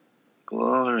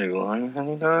 Glory,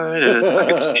 United.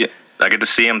 I get to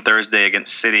see him Thursday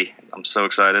against City. I'm so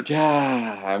excited.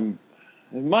 God,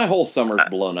 my whole summer's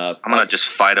blown up. I'm going to just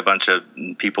fight a bunch of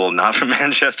people not from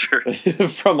Manchester.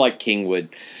 From like Kingwood.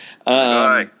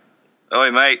 Oi,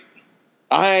 mate.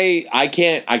 I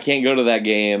can't go to that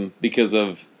game because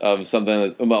of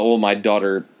something. Well, my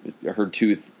daughter, her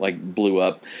tooth like blew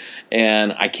up,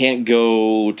 and I can't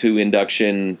go to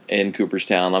induction in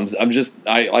Cooperstown. I'm just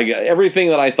like everything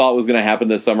that I thought was going to happen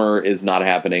this summer is not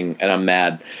happening, and I'm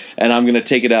mad, and I'm going to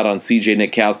take it out on CJ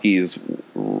Nitkowski's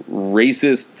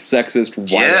racist, sexist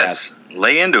white ass.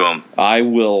 Lay into him. I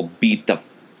will beat the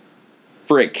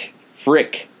frick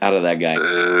out of that guy.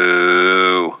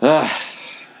 Ooh.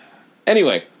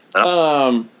 Anyway,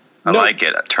 I like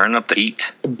it. Turn up the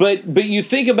heat. But you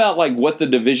think about like what the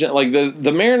division, like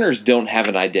the Mariners don't have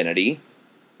an identity.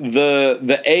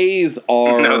 The A's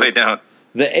are no, they don't.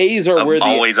 The A's are where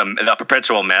always a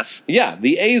perpetual mess. Yeah,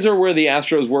 the A's are where the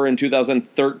Astros were in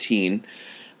 2013.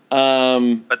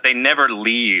 But they never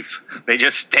leave. They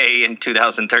just stay in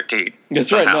 2013. That's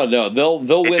somehow. right. No,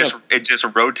 they'll win. It just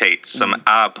rotates. Some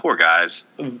poor guys.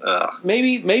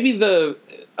 Maybe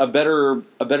a better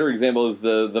example is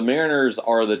the Mariners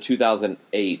are the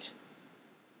 2008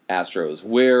 Astros,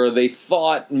 where they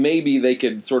thought maybe they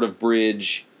could sort of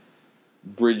bridge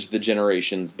the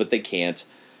generations, but they can't.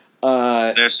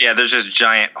 There's just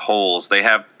giant holes. They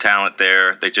have talent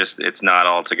there. It's not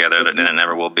all together, and it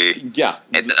never will be. Yeah.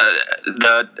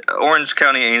 The Orange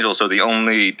County Angels are the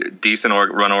only decent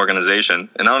run organization,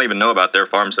 and I don't even know about their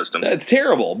farm system. That's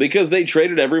terrible because they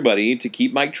traded everybody to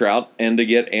keep Mike Trout and to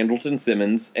get Andrelton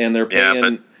Simmons, and they're paying. Yeah,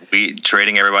 but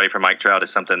trading everybody for Mike Trout is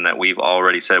something that we've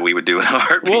already said we would do in a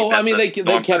heartbeat. Well, I mean, they kept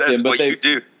him, but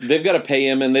they've got to pay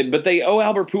him, but they owe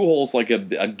Albert Pujols like a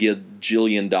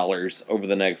gajillion dollars over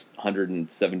the next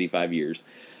 175 years.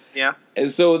 Yeah,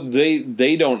 and so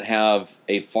they don't have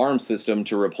a farm system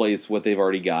to replace what they've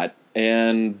already got,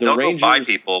 and the Rangers go buy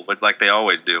people, but like they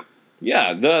always do.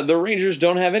 Yeah, the Rangers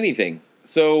don't have anything,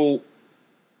 so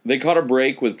they caught a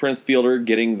break with Prince Fielder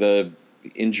getting the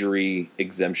injury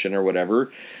exemption or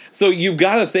whatever. So you've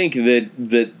got to think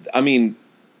that I mean,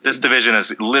 this division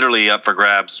is literally up for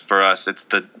grabs for us. It's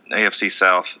the AFC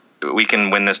South. We can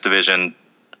win this division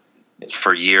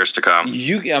for years to come.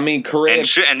 Correa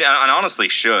and honestly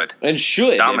should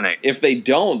dominate. If they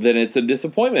don't, then it's a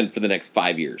disappointment for the next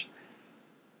 5 years.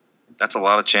 That's a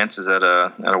lot of chances at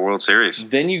a World Series.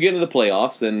 Then you get into the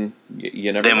playoffs, and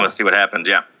you never. Then know. We'll see what happens.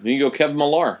 Yeah. Then you go Kevin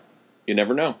Millar. You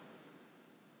never know.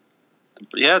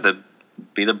 Yeah,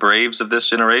 be the Braves of this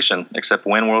generation, except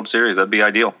win World Series. That'd be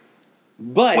ideal.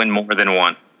 But win more than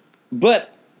one.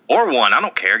 Or one. I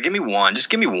don't care. Give me one.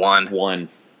 Just give me one. One.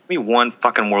 Give me one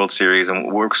fucking World Series,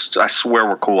 and I swear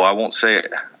we're cool. I won't say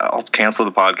it. I'll cancel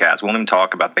the podcast. We won't even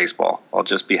talk about baseball. I'll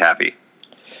just be happy.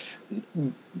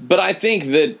 But I think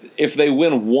that if they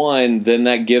win one, then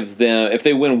that gives them. If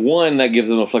they win one, that gives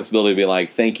them a flexibility to be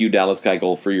like, "Thank you, Dallas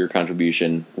Keuchel, for your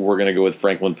contribution. We're going to go with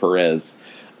Franklin Perez."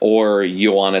 Or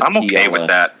Yoenis I'm okay Kiela. with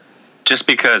that, just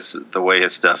because the way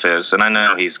his stuff is, and I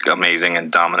know he's amazing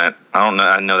and dominant.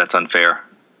 I know that's unfair.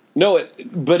 No,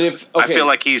 but I feel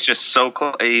like he's just so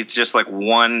close. He's just like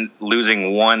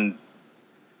losing 1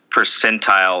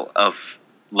 percentile of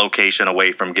location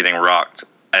away from getting rocked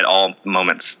at all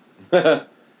moments. And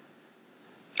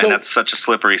that's such a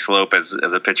slippery slope as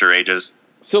a pitcher ages.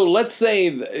 So let's say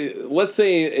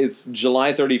it's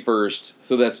July 31st.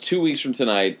 So that's 2 weeks from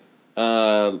tonight.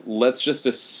 Let's just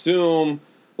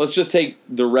take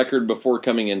the record before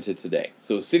coming into today.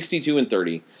 So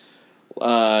 62-30.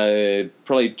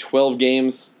 Probably 12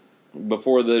 games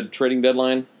before the trading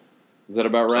deadline. Is that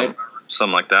about right?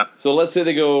 Something like that. So let's say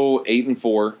they go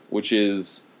 8-4, which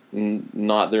is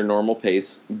not their normal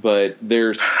pace, but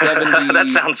they're 70. That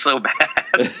sounds so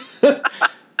bad.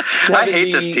 I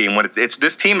hate this team. When it's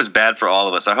this team is bad for all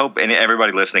of us. I hope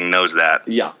everybody listening knows that.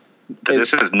 Yeah,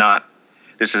 this is not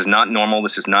normal.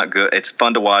 This is not good. It's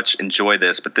fun to watch. Enjoy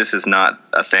this, but this is not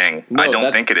a thing. No, I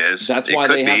don't think it is. That's why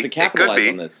they have to capitalize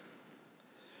on this.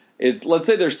 Let's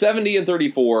say they're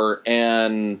 70-34,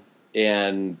 and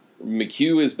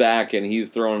McHugh is back, and he's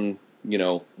thrown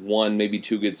one, maybe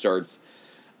two good starts,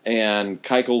 and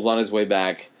Keuchel's on his way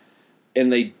back,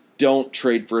 and they don't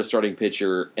trade for a starting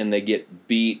pitcher, and they get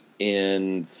beat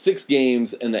in 6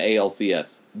 games in the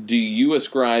ALCS. Do you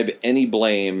ascribe any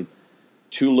blame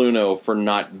to Luhnow for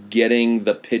not getting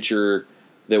the pitcher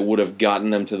that would have gotten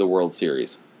them to the World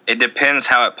Series? It depends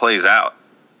how it plays out.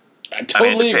 I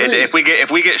totally agree.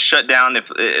 If we get shut down,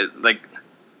 if like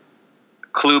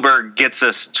Kluber gets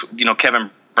us, Kevin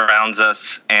Brown's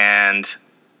us, and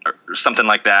or something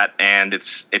like that, and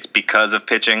it's because of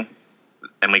pitching,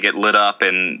 and we get lit up,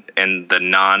 and the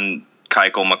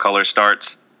non-Keuchel McCullers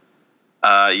starts.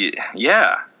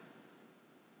 Yeah.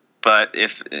 But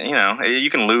if you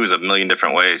can lose a million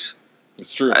different ways.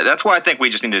 It's true. That's why I think we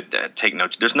just need to take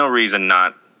notes. There's no reason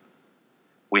not.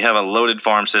 We have a loaded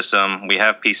farm system. We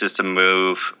have pieces to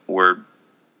move. We're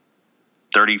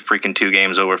 2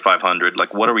 games over 500.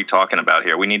 Like, what are we talking about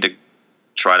here? We need to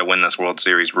try to win this World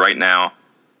Series right now.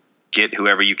 Get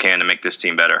whoever you can to make this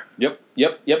team better. Yep.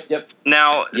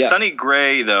 Now, yes. Sonny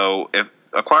Gray, though, if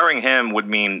acquiring him would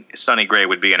mean Sonny Gray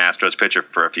would be an Astros pitcher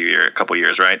for a couple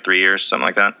years, right? 3 years, something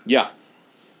like that? Yeah.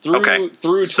 Through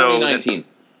 2019.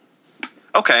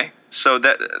 Okay, so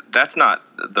that's not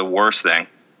the worst thing.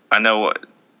 I know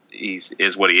he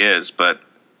is what he is, but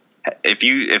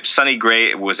if Sonny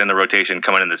Gray was in the rotation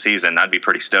coming into the season, I'd be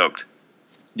pretty stoked.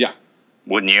 Yeah.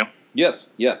 Wouldn't you? Yes.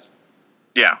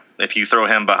 Yeah, if you throw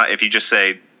him behind, if you just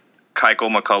say Keuchel,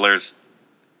 McCullers,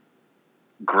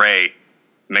 Gray,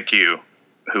 McHugh,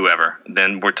 whoever,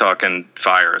 then we're talking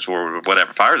Fires or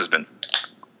whatever. Fires has been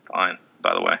fine,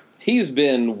 by the way. He's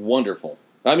been wonderful.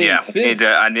 I mean, yeah,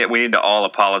 we need to all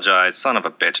apologize. Son of a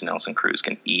bitch, Nelson Cruz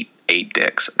can eat 8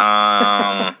 dicks.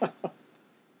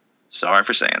 Sorry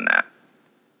for saying that.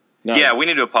 No. Yeah, we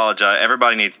need to apologize.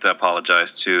 Everybody needs to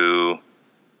apologize to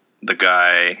the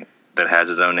guy that has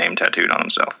his own name tattooed on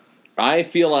himself. I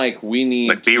feel like we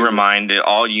need be reminded.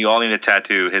 You all need to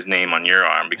tattoo his name on your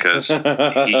arm because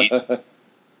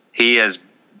he's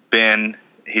been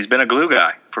a glue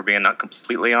guy, for being not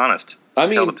completely honest.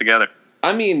 Held it together.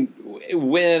 I mean,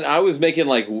 when I was making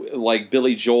like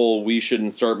Billy Joel, we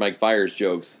shouldn't start Mike Fiers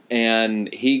jokes,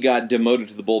 and he got demoted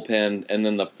to the bullpen, and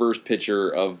then the first pitcher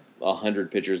of 100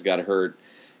 pitchers got hurt,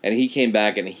 and he came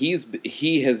back, and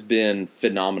he has been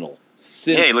phenomenal.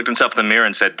 He looked himself in the mirror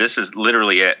and said, "This is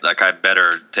literally it. Like, I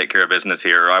better take care of business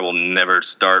here, or I will never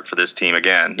start for this team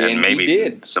again." And maybe he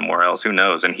did. Somewhere else. Who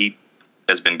knows? And he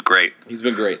has been great. He's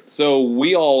been great. So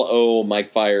we all owe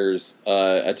Mike Fiers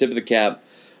a tip of the cap.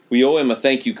 We owe him a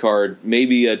thank you card,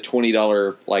 maybe a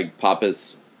 $20 like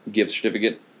Pappas gift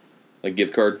certificate, like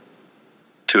gift card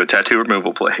to a tattoo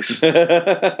removal place.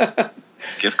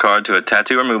 Gift card to a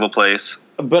tattoo removal place.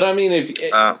 But I mean,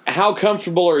 how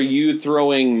comfortable are you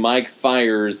throwing Mike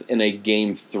Fiers in a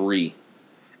game 3?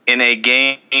 In a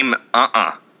game,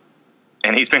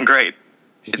 and he's been great.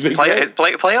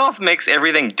 Playoff makes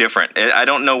everything different. I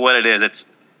don't know what it is. It's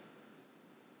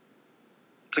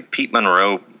like Pete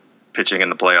Monroe pitching in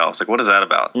the playoffs. Like, what is that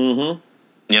about?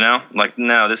 Mm-hmm. Like,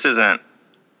 no, this isn't.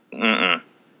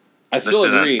 I still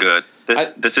agree. Good.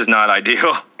 This is not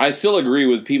ideal. I still agree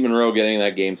with Pete Monroe getting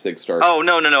that Game 6 start. Oh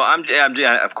no! I'm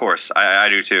of course I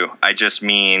do too. I just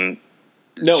mean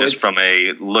from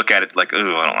a look at it, like,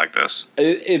 ooh, I don't like this.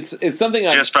 It's something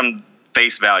just from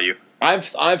face value. I've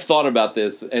thought about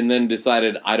this and then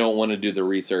decided I don't want to do the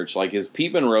research. Like, is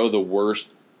Pete Monroe the worst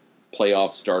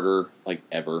playoff starter like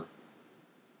ever?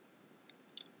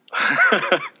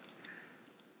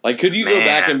 Like, could you go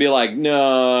back and be like,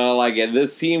 no, like,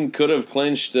 this team could have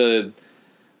clinched a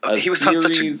he was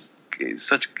series.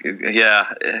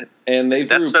 And they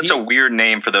threw that's such a weird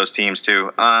name for those teams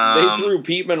too. They threw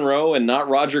Pete Monroe and not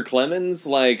Roger Clemens.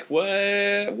 Like, what?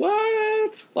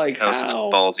 Like, that was how? Such a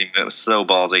ballsy. It was so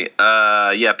ballsy.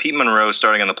 Yeah, Pete Monroe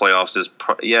starting in the playoffs is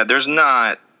there's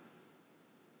not.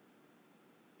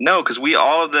 No, because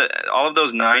all of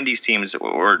those '90s teams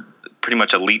were pretty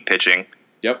much elite pitching.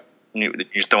 Yep.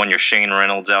 You're throwing your Shane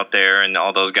Reynolds out there and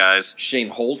all those guys. Shane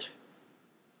Holt?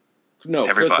 No,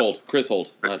 everybody. Chris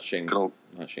Holt. Not Shane.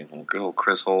 Not Shane Holt. Good old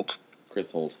Chris Holt.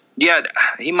 Chris Holt. Yeah,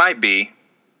 he might be.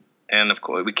 And of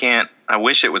course, we can't. I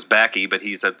wish it was Backy, but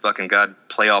he's a fucking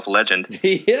playoff legend.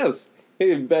 He is.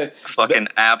 Fucking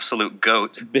absolute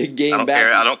goat. Big game.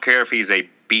 I don't care if he's a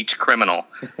beach criminal.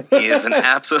 He is an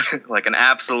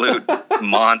absolute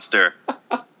monster,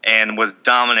 and was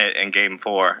dominant in Game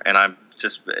 4. And I'm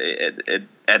just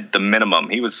at the minimum,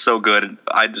 he was so good.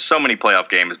 So many playoff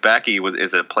games. Backy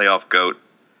is a playoff goat,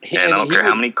 and I don't care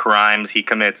how many crimes he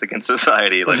commits against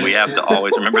society. Like, we have to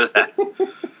always remember that.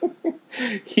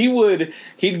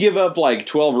 He'd give up like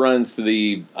 12 runs to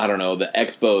the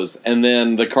Expos, and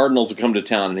then the Cardinals would come to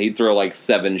town and he'd throw like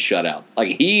 7 shutout.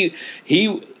 Like he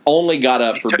only got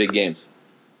up for big games.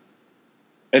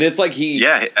 And it's like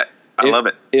I love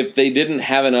it. If they didn't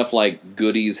have enough like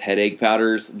Goodies headache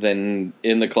powders then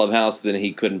in the clubhouse, then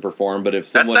he couldn't perform. But if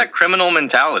someone, that's that criminal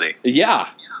mentality. Yeah.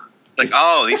 Like,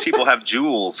 oh, these people have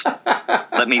jewels.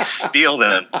 Let me steal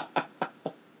them.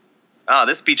 Oh,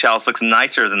 this beach house looks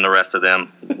nicer than the rest of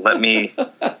them. Let me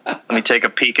take a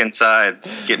peek inside.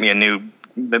 Give me a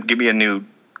new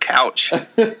couch.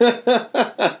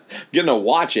 Getting a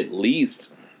watch at least.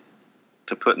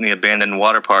 To put in the abandoned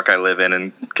water park I live in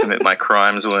and commit my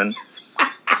crimes when.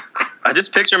 I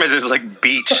just picture him as this like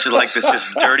beach, like this just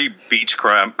dirty beach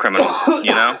criminal.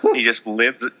 You know, he just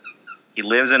lives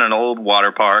in an old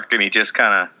water park, and he just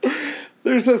kind of.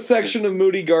 There's a section of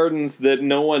Moody Gardens that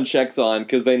no one checks on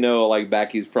because they know like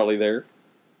Backy's probably there.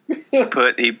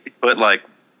 He put like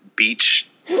beach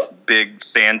big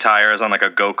sand tires on like a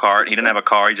go-kart. He didn't have a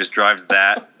car. He just drives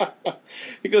that.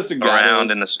 He goes to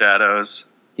around in the shadows.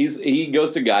 He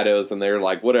goes to Guido's and they're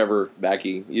like, whatever,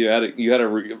 Backy, you had a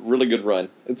really good run.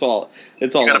 It's all. You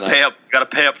gotta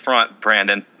pay up front,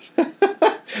 Brandon.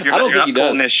 You're not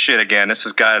pulling this shit again. This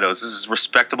is Guido's. This is a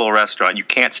respectable restaurant. You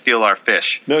can't steal our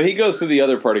fish. No, he goes to the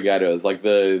other part of Guido's, like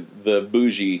the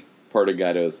bougie part of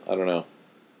Guido's. I don't know.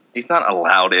 He's not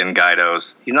allowed in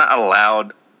Guido's. He's not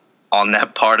allowed on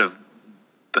that part of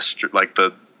the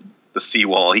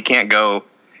seawall. He can't go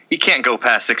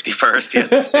past 61st. He has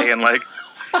to stay in like.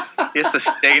 He has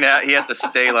to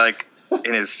stay like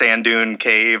in his sand dune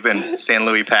cave in San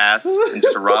Luis Pass and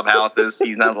just rob houses.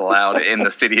 He's not allowed in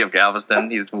the city of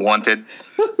Galveston. He's wanted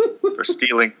for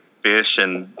stealing fish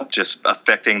and just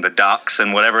affecting the docks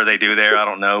and whatever they do there. I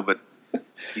don't know, but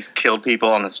he's killed people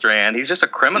on the Strand. He's just a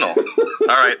criminal. All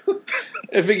right.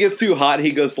 If it gets too hot,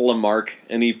 he goes to Lamarck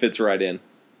and he fits right in.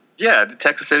 Yeah,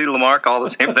 Texas City, Lamarck, all the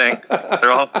same thing.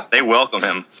 They welcome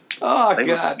him. Oh,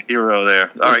 God. Hero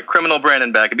there. All right, criminal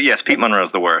Brandon Backy. But yes, Pete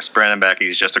Monroe's the worst. Brandon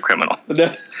Backy's just a criminal.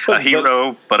 A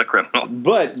hero, but a criminal.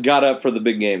 But got up for the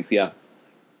big games, yeah.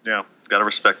 Yeah, got to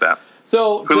respect that.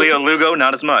 So Julio Lugo,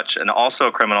 not as much. And also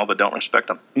a criminal, but don't respect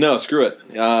him. No, screw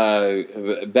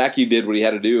it. Backy did what he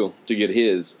had to do to get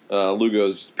his.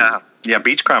 Lugo's... Yeah,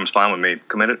 beach crime's fine with me.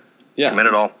 Commit it. Yeah. Commit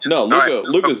it all. No,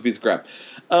 Lugo's a piece of crap.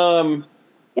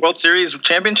 World Series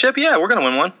championship? Yeah, we're going to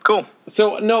win one. Cool.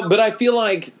 So, no, but I feel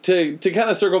like, to kind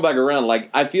of circle back around, like,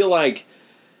 I feel like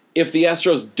if the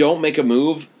Astros don't make a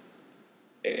move,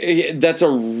 that's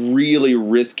a really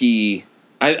risky...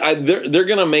 they're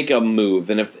going to make a move,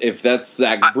 and if that's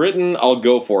Zach Britton, I'll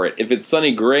go for it. If it's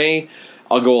Sonny Gray,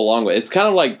 I'll go along with it. It's kind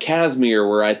of like Kazmir,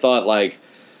 where I thought, like,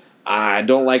 I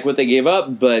don't like what they gave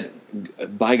up, but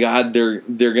by God, they're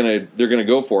gonna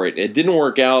go for it. It didn't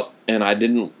work out, and I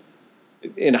didn't...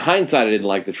 In hindsight, I didn't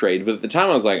like the trade, but at the time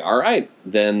I was like, all right,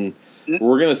 then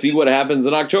we're going to see what happens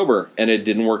in October, and it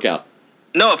didn't work out.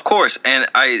 No, of course, and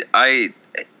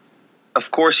of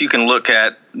course you can look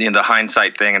at the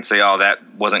hindsight thing and say, oh, that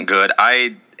wasn't good.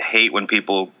 I hate when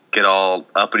people get all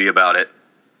uppity about it.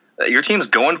 Your team's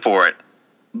going for it.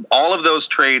 All of those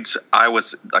trades, I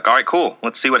was like, all right, cool,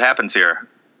 let's see what happens here.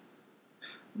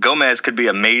 Gomez could be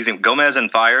amazing. Gomez and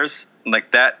Fires,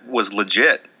 like that was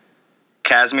legit.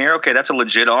 Kazmir, okay, that's a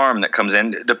legit arm that comes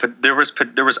in. There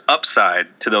was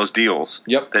upside to those deals.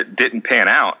 Yep. That didn't pan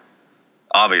out,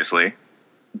 obviously,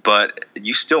 but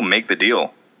you still make the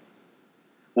deal.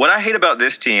 What I hate about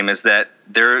this team is that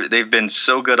they've been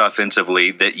so good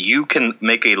offensively that you can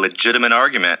make a legitimate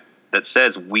argument that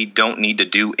says we don't need to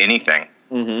do anything.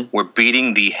 Mm-hmm. We're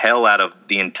beating the hell out of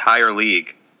the entire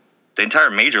league, the entire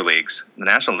major leagues. The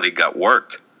National League got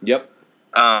worked. Yep.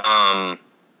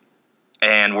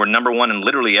 And we're number one in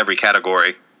literally every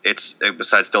category. It's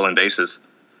besides stealing bases,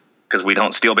 because we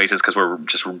don't steal bases because we're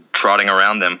just trotting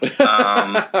around them.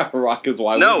 Rock is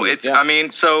why. No, it's. Yeah. I mean,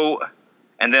 so,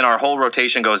 and then our whole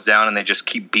rotation goes down, and they just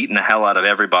keep beating the hell out of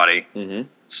everybody. Mm-hmm.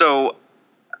 So,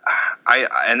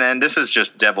 and then this is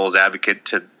just devil's advocate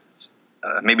to,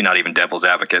 maybe not even devil's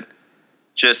advocate,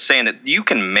 just saying that you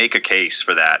can make a case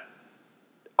for that.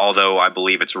 Although I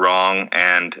believe it's wrong,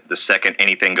 and the second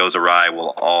anything goes awry,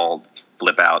 we'll all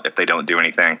flip out if they don't do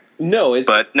anything. No,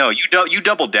 But no, you don't. You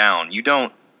double down. You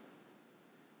don't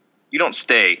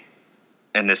stay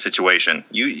in this situation.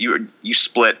 You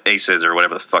split aces or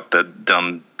whatever the fuck the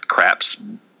dumb craps.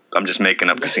 I'm just making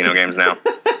up casino games now.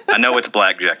 I know it's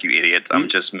blackjack, you idiots. I'm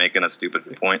just making a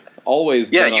stupid point.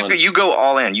 Always. Yeah, you go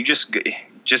all in. You just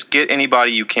get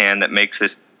anybody you can that makes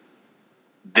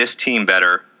this team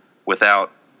better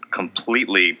without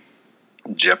completely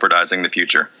jeopardizing the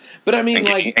future. But I mean,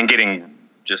 and getting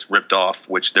just ripped off,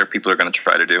 which people are going to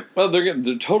try to do. Well, they're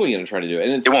totally going to try to do it,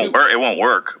 and it won't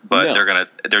work. But No.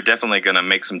 they're definitely going to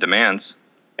make some demands.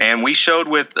 And we showed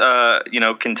with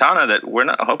Quintana that we're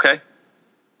not okay.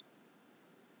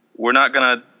 We're not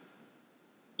going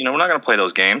to play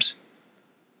those games.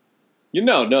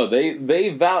 No,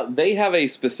 they have a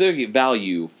specific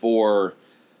value for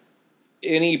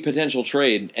any potential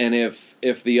trade, and if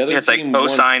the other it's team like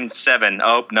cosine 7.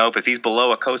 Oh nope, if he's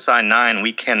below a cosine 9,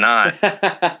 we cannot. They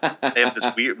have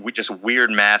this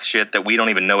weird math shit that we don't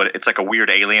even know it. It's like a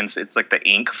weird aliens. It's like the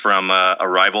ink from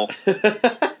Arrival.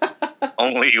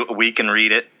 Only we can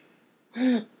read it.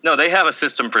 No, they have a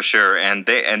system for sure, and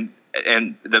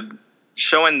the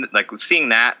showing seeing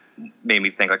that made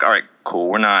me think all right, cool.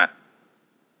 We're not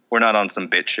on some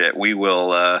bitch shit. We will.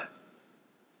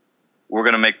 We're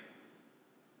gonna make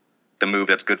the move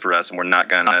that's good for us, and we're not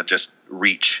gonna just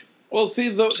reach. Well, see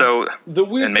the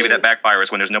weird and maybe thing, that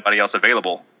backfires when there's nobody else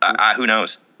available. Who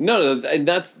knows? No, and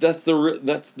that's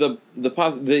the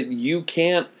that you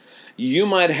can't. You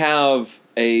might have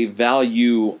a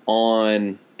value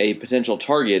on a potential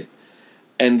target,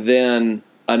 and then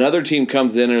another team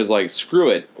comes in and is like, "Screw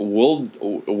it, we'll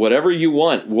whatever you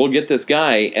want, we'll get this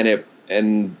guy,"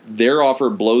 and their offer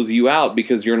blows you out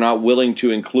because you're not willing to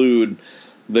include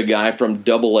the guy from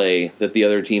AA that the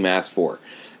other team asked for.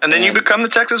 And then you become the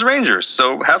Texas Rangers.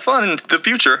 So have fun in the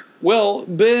future. Well,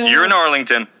 you're in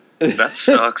Arlington. That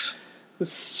sucks.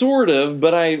 Sort of,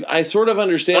 but I sort of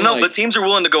understand. Well, no, but teams are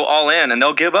willing to go all in, and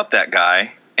they'll give up that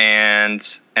guy, and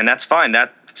that's fine.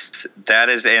 That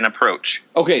is an approach.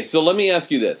 Okay, so let me ask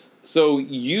you this. So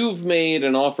you've made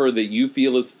an offer that you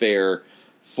feel is fair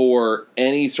for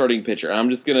any starting pitcher. I'm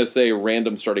just going to say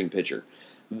random starting pitcher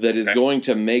that is going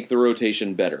to make the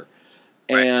rotation better.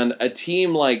 Right. And a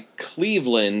team like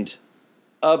Cleveland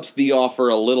ups the offer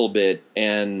a little bit,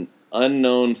 and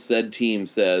unknown said team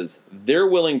says they're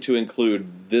willing to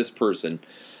include this person.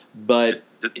 But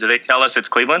do they tell us it's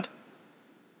Cleveland?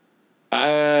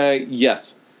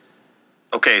 Yes.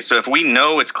 Okay, so if we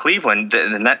know it's Cleveland,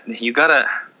 then that you gotta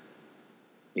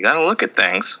look at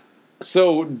things.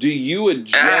 So do you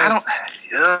adjust?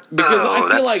 Because I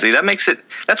feel like that makes it.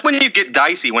 That's when you get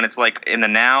dicey. When it's like in the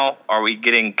now, are we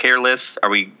getting careless?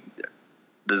 You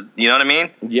know what I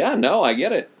mean? Yeah, no, I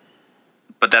get it.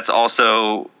 But that's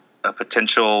also a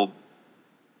potential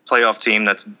playoff team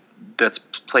that's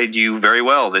played you very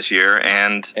well this year,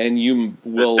 and you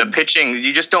will the pitching.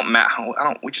 You just don't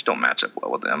we just don't match up well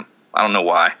with them. I don't know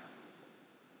why.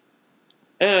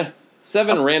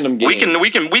 7 random games.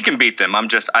 We can beat them. I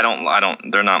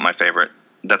don't. They're not my favorite.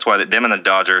 That's why them and the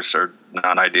Dodgers are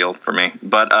not ideal for me.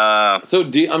 But so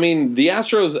the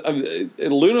Astros.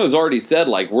 Luno's already said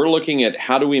we're looking at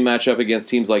how do we match up against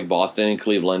teams like Boston and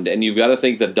Cleveland, and you've got to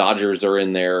think the Dodgers are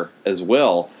in there as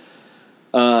well.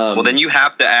 Well, then you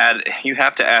have to add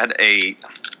a.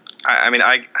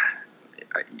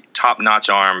 Top-notch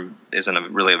arm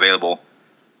isn't really available,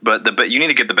 but you need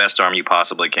to get the best arm you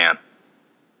possibly can,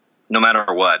 no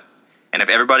matter what. And if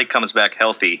everybody comes back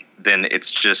healthy, then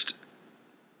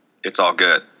it's all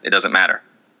good. It doesn't matter.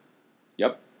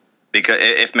 Yep. Because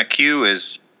if McHugh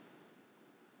is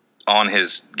on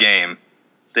his game,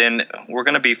 then we're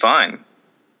going to be fine.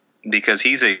 Because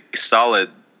he's a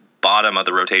solid bottom of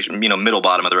the rotation, middle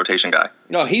bottom of the rotation guy.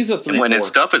 No, he's a 3-4. And when his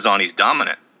stuff is on, he's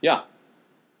dominant. Yeah.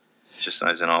 Just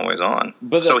isn't always on.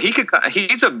 But so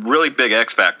he's a really big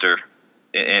X factor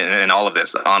in all of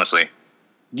this, honestly.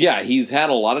 Yeah, he's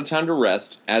had a lot of time to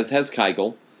rest, as has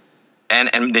Keuchel.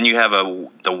 And then you have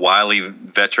the wily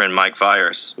veteran Mike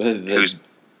Fiers,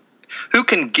 who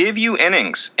can give you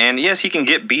innings. And yes, he can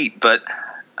get beat, but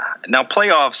now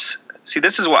playoffs. See,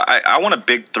 this is why I want a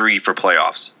big 3 for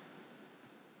playoffs.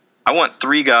 I want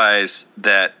 3 guys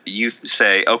that you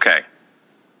say, okay,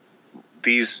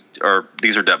 these are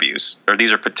W's, or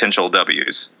these are potential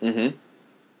W's. Mm-hmm.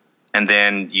 And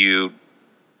then you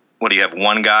have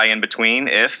one guy in between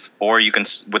or you can,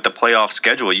 with the playoff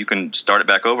schedule, you can start it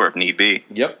back over if need be.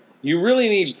 Yep. You really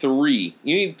need 3.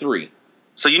 You need 3.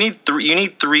 So you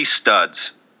need 3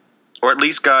 studs, or at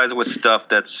least guys with stuff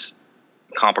that's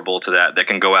comparable to that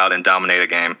can go out and dominate a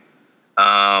game.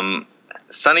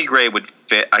 Sonny Gray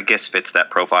fits that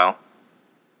profile.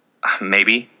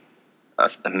 maybe a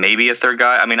third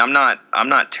guy. I mean, I'm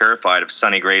not terrified of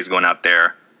Sonny Gray's going out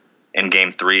there in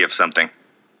Game 3 of something,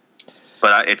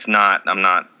 but I'm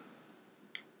not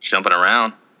jumping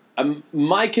around.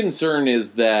 My concern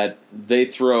is that they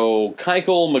throw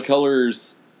Keuchel,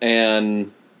 McCullers,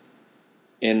 and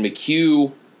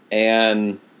McHugh,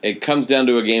 and it comes down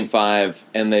to a Game 5,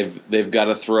 and they've got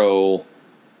to throw.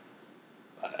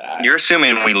 You're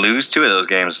assuming we lose 2 of those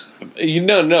games.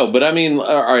 No, but I mean,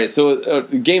 all right. So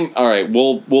game. All right,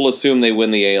 we'll assume they win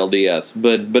the ALDS,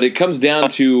 but it comes down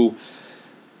to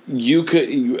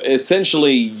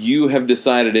you have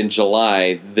decided in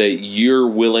July that you're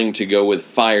willing to go with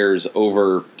Fires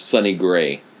over Sonny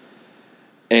Gray,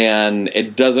 and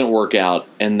it doesn't work out,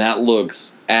 and that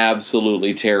looks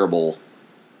absolutely terrible.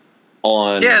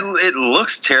 It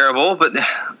looks terrible, but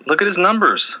look at his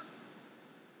numbers.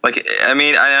 Like, I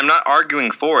mean, I'm not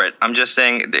arguing for it. I'm just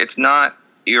saying it's not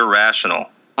irrational.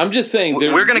 I'm just saying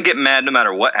we're going to get mad no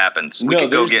matter what happens. We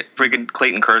could go get freaking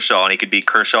Clayton Kershaw, and he could be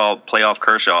playoff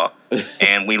Kershaw,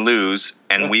 and we lose,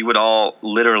 and we would all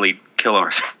literally kill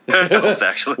ourselves.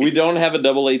 Actually, we don't have a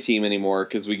Double-A team anymore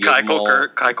because we get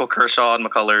Keuchel, Kershaw, and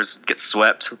McCullers get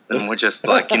swept, and we're just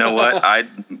like, you know what? I'd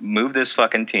move this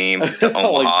fucking team to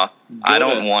Omaha. I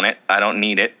don't want it. I don't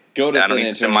need it. Go to I don't need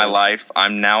this in my life.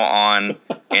 I'm now on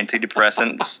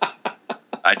antidepressants.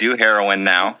 I do heroin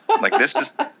now. Like, this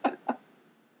is.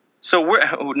 So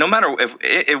no matter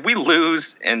if we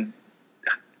lose in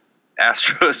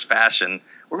Astros fashion,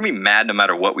 we're gonna be mad no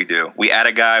matter what we do. We add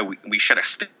a guy. We should have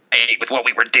stayed with what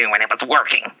we were doing. It was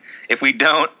working. If we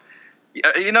don't,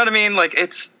 you know what I mean? Like,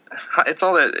 it's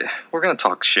all that we're gonna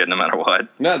talk shit no matter what.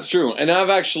 No, it's true. And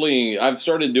I've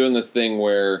started doing this thing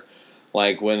where,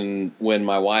 like, when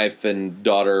my wife and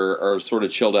daughter are sort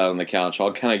of chilled out on the couch,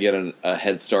 I'll kind of get a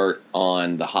head start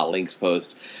on the Hot Links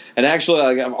post. And actually,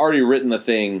 like, I've already written the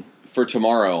thing for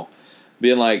tomorrow,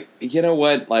 being like, you know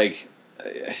what, like,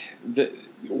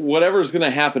 whatever's going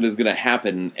to happen is going to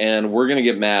happen, and we're going to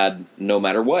get mad no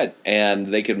matter what. And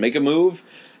they could make a move,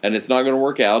 and it's not going to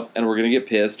work out, and we're going to get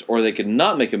pissed. Or they could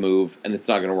not make a move, and it's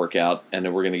not going to work out, and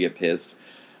then we're going to get pissed.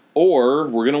 Or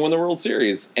we're going to win the World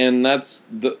Series, and those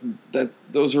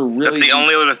are really... That's the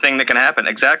only other thing that can happen,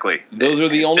 exactly. Those are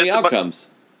the only outcomes.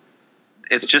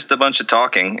 It's just a bunch of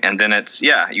talking, and then it's,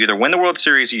 you either win the World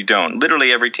Series or you don't.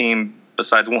 Literally every team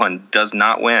besides one does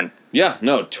not win. Yeah,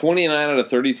 no, 29 out of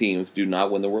 30 teams do not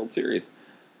win the World Series.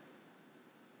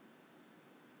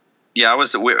 Yeah,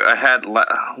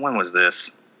 when was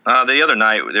this? The other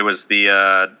night, there was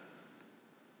I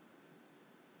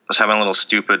was having a little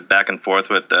stupid back and forth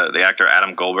with the actor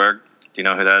Adam Goldberg. Do you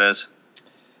know who that is?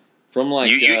 From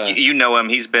like you know him.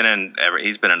 He's been in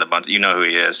a bunch. You know who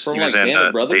he is. From he was like in Band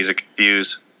of Brothers? Days of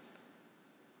Confused.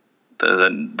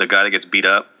 The guy that gets beat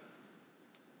up.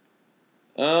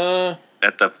 At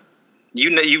the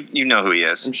you know who he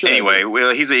is. I'm sure. Anyway,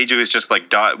 he was just like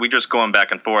we just going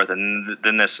back and forth, and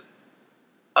then this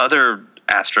other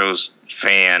Astros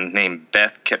fan named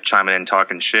Beth kept chiming in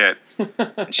talking shit.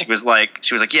 And she was like,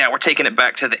 yeah, we're taking it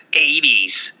back to the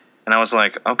 80s. And I was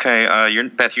like, okay,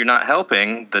 Beth, you're not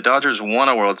helping. The Dodgers won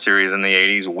a World Series in the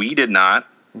 80s. We did not.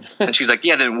 And she's like,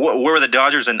 yeah, then where were the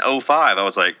Dodgers in 05? I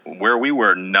was like, where we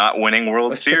were not winning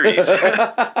World Series.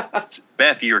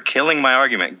 Beth, you're killing my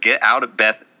argument. Get out of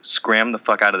Beth. Scram the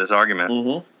fuck out of this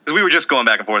argument. Because we were just going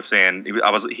back and forth saying,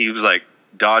 he was like,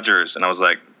 Dodgers. And I was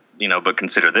like, but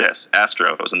consider this,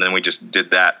 Astros. And then we just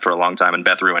did that for a long time. And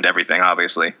Beth ruined everything,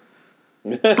 obviously.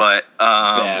 But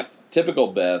Beth. Typical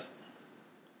Beth.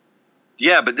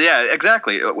 Yeah, but yeah,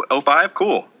 exactly. 05,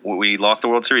 cool. We lost the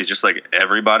World Series just like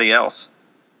everybody else.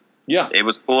 Yeah, it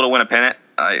was cool to win a pennant,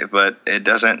 but it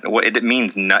doesn't. It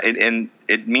means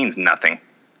it means nothing.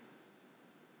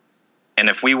 And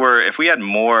if we had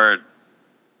more,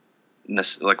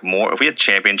 if we had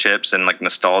championships and like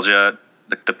nostalgia,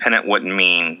 the pennant wouldn't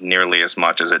mean nearly as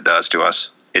much as it does to us.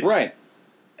 Right.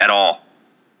 At all.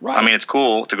 Right. I mean, it's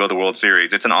cool to go to the World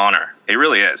Series. It's an honor. It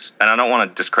really is, and I don't want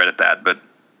to discredit that, but.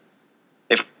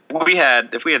 If we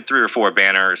had 3 or 4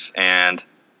 banners and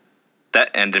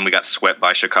then we got swept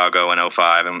by Chicago in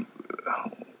 05 and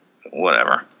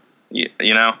whatever, we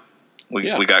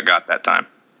got that time.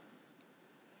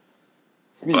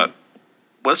 But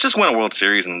let's just win a World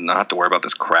Series and not have to worry about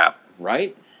this crap.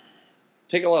 Right?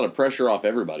 Take a lot of pressure off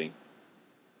everybody.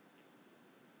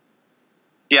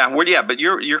 Yeah, but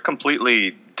you're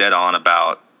completely dead on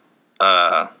about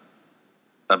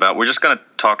we're just gonna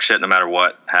talk shit no matter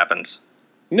what happens.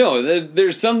 No,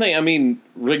 there's something. I mean,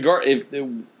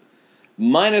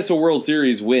 minus a World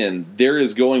Series win, there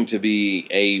is going to be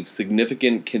a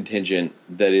significant contingent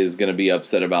that is going to be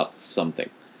upset about something.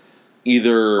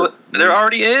 either. Well, there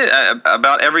already is.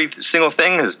 About every single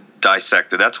thing is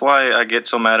dissected. That's why I get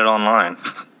so mad at online.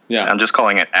 Yeah. I'm just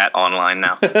calling it at online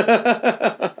now.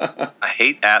 I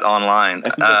hate at online.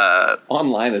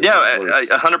 Online is Yeah, the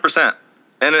worst. 100%.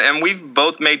 And we've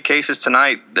both made cases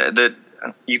tonight that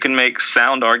you can make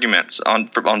sound arguments on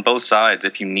both sides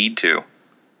if you need to.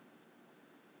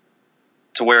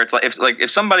 To where it's like if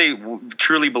somebody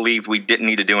truly believed we didn't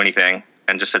need to do anything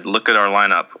and just said, look at our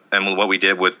lineup and what we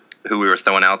did with who we were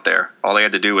throwing out there. All they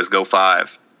had to do was go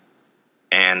 5,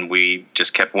 and we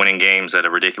just kept winning games at a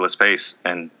ridiculous pace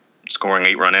and scoring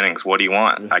 8-run innings. What do you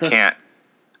want?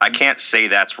 I can't say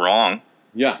that's wrong.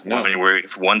 Yeah, no. I mean,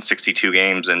 we've won 62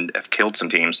 games and have killed some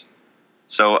teams.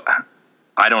 So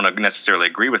I don't necessarily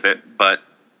agree with it, but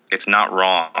it's not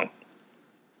wrong.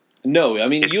 No, I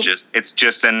mean, It's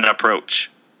just an approach,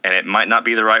 and it might not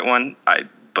be the right one.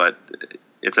 But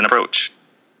it's an approach,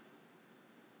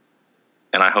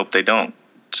 and I hope they don't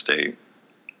stay.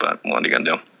 But what are you gonna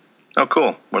do? Oh,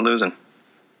 cool, we're losing.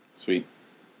 Sweet.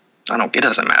 It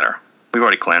doesn't matter. We've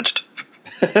already clinched.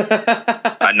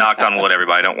 I knocked on wood,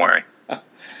 everybody. Don't worry.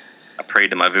 I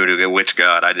prayed to my voodoo witch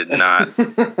god. I did not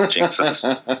jinx us.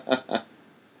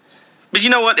 But you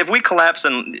know what? If we collapse,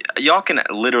 and y'all can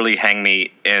literally hang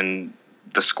me in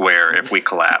the square if we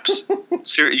collapse.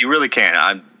 You really can.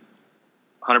 I'm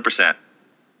 100%.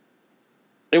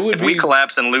 If we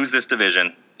collapse and lose this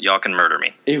division, y'all can murder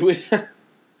me. It would.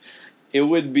 It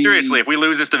would be seriously. If we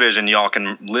lose this division, y'all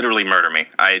can literally murder me.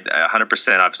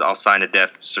 100%. I'll sign a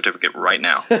death certificate right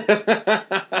now.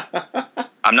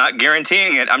 I'm not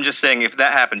guaranteeing it. I'm just saying if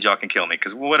that happens, y'all can kill me.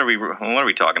 Because what are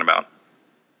we talking about?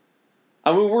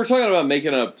 I mean, we're talking about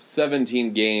making up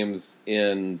 17 games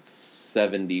in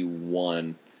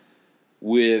 71.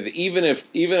 With even if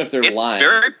they're lying,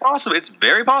 very possible. It's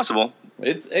very possible.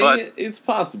 It's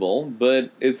possible, but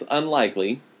it's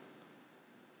unlikely.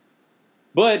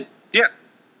 But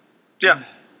yeah.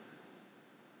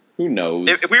 Who knows?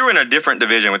 If we were in a different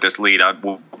division with this lead, I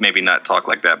would maybe not talk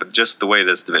like that. But just the way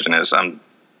this division is, I'm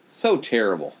so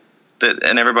terrible.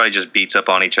 And everybody just beats up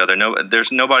on each other.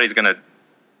 Nobody's gonna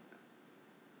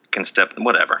can step.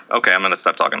 Whatever. Okay, I'm gonna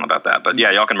stop talking about that. But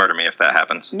yeah, y'all can murder me if that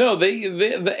happens. No, the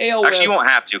AL West. Actually, you won't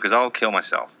have to because I'll kill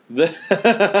myself.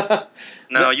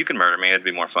 No, you can murder me. It'd be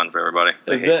more fun for everybody.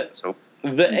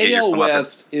 The AL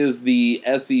West is the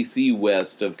SEC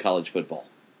West of college football.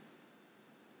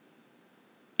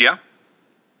 Yeah.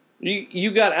 You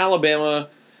got Alabama,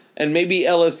 and maybe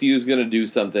LSU is going to do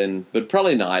something, but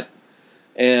probably not.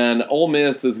 And Ole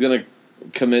Miss is going to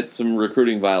commit some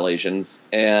recruiting violations.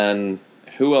 And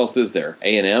who else is there?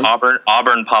 A&M?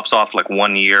 Auburn pops off like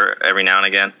 1 year every now and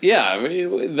again. Yeah, I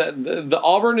mean, the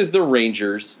Auburn is the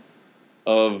Rangers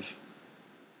of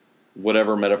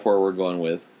whatever metaphor we're going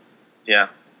with. Yeah.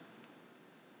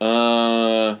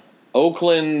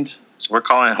 Oakland. So we're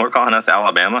calling us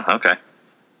Alabama. Okay.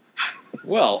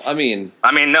 Well, I mean,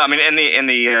 no, in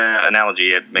the analogy,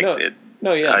 it makes it.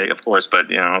 No, yeah, of course,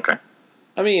 but okay.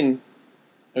 I mean,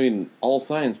 all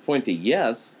signs point to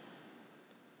yes.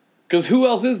 Because who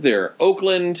else is there?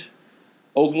 Oakland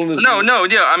is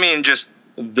just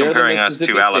comparing us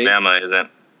to Alabama isn't.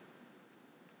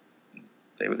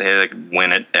 They like win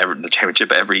the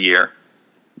championship every year.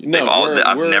 No,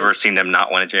 I've never seen them not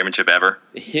win a championship ever.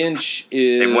 Hinch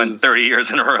is. They won 30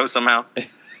 years in a row somehow.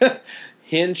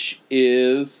 Hinch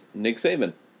is Nick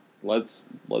Saban. Let's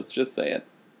just say it.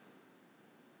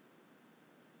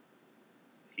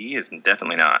 He is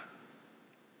definitely not.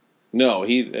 No,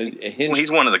 Hinch. He's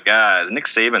one of the guys. Nick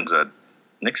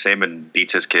Saban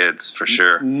beats his kids for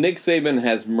sure. Nick Saban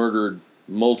has murdered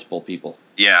multiple people.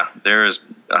 Yeah, there is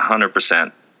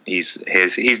 100%. He's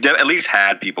at least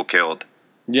had people killed.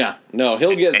 Yeah, no,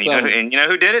 he'll get some. And you know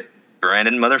who did it?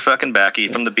 Brandon motherfucking Backey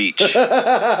from the beach. He just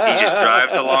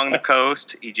drives along the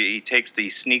coast. He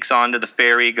sneaks onto the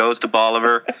ferry, goes to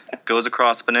Bolivar, goes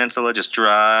across the peninsula, just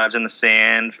drives in the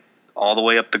sand all the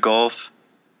way up the Gulf.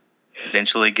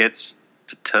 Eventually gets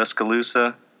to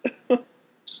Tuscaloosa.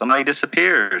 Somebody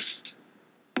disappears.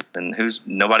 And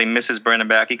nobody misses Brandon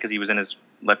Backey because he was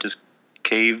left his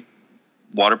cave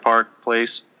water park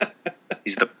place.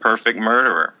 He's the perfect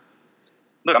murderer.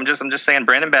 Look, I'm just saying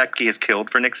Brandon Backey is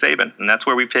killed for Nick Saban, and that's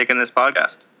where we've taken this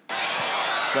podcast.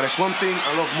 But it's one thing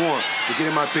I love more than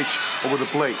getting my pitch over the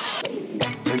plate.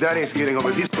 And that is getting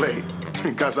over this plate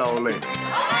in Casa Ole.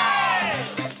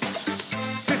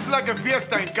 It's like a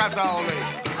fiesta in Casa Ole.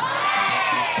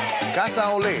 Casa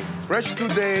Ole, fresh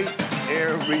today,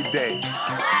 every day.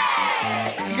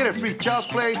 You get a free child's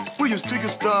play, put your sticker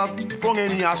stuff from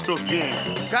any Astros game.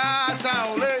 Casa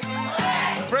Ole,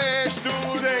 fresh.